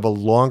week, you're going to have a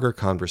longer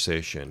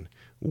conversation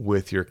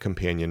with your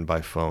companion by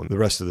phone. The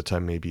rest of the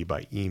time maybe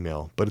by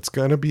email. But it's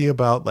going to be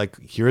about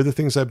like, here are the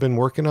things I've been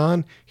working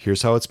on.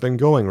 Here's how it's been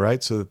going,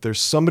 right? So that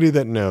there's somebody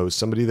that knows,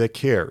 somebody that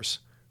cares,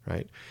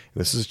 right?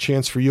 And this is a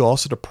chance for you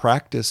also to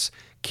practice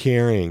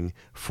caring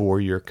for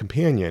your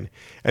companion.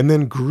 And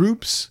then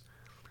groups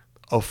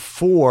of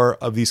 4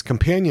 of these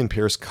companion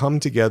pairs come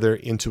together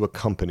into a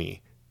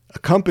company. A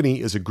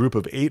company is a group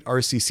of 8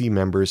 RCC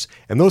members,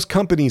 and those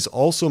companies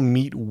also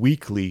meet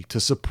weekly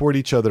to support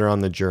each other on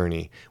the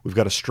journey. We've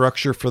got a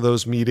structure for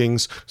those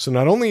meetings. So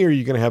not only are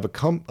you going to have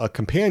a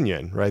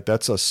companion, right?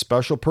 That's a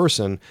special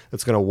person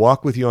that's going to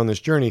walk with you on this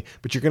journey,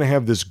 but you're going to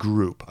have this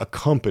group, a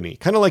company,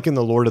 kind of like in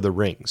the Lord of the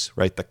Rings,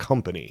 right? The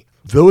company.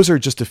 Those are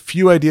just a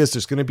few ideas.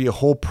 There's going to be a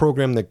whole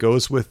program that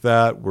goes with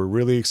that. We're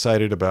really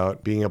excited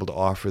about being able to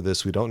offer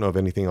this. We don't know of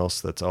anything else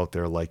that's out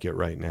there like it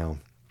right now.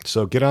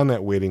 So get on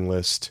that waiting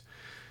list.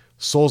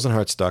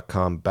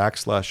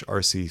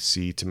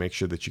 soulsandhearts.com/RCC to make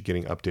sure that you're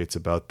getting updates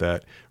about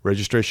that.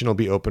 Registration will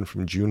be open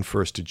from June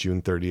 1st to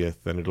June 30th,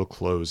 then it'll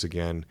close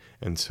again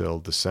until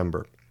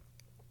December.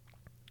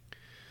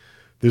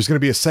 There's going to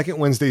be a second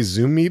Wednesday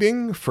Zoom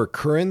meeting for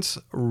current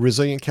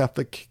Resilient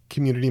Catholic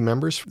community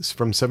members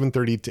from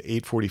 7:30 to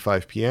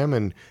 8:45 p.m.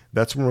 And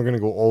that's when we're going to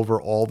go over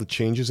all the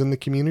changes in the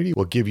community.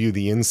 We'll give you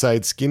the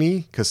inside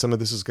skinny because some of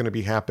this is going to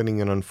be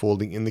happening and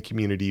unfolding in the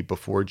community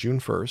before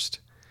June 1st.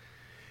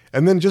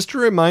 And then just a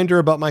reminder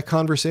about my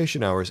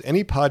conversation hours.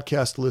 Any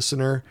podcast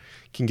listener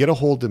can get a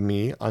hold of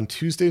me on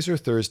Tuesdays or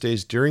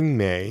Thursdays during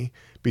May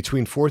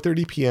between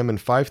 4:30 p.m. and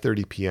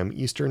 5:30 p.m.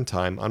 Eastern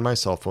Time on my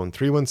cell phone,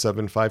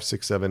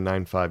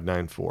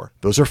 317-567-9594.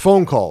 Those are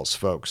phone calls,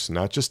 folks,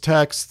 not just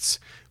texts,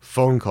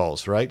 phone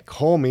calls, right?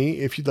 Call me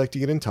if you'd like to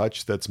get in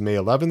touch. That's May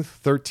 11th,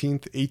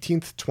 13th,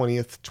 18th,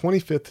 20th,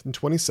 25th, and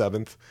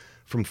 27th.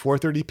 From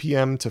 4:30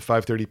 p.m. to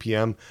 5:30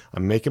 p.m.,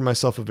 I'm making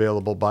myself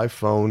available by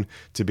phone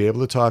to be able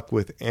to talk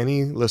with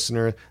any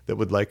listener that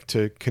would like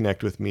to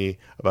connect with me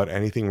about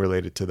anything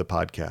related to the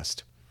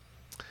podcast.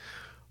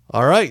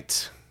 All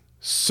right.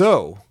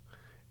 So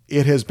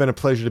it has been a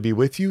pleasure to be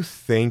with you.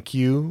 Thank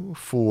you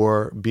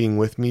for being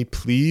with me.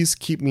 Please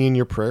keep me in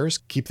your prayers.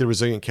 Keep the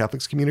Resilient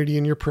Catholics community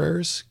in your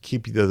prayers.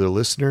 Keep the other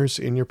listeners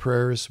in your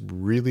prayers.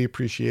 Really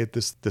appreciate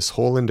this. This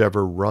whole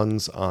endeavor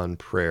runs on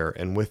prayer.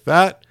 And with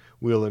that,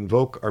 we'll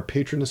invoke our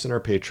patroness and our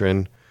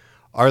patron,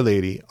 Our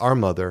Lady, our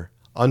Mother,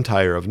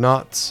 Untie of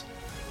Knots.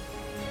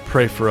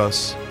 Pray for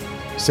us.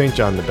 St.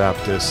 John the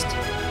Baptist,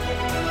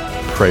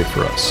 pray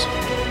for us.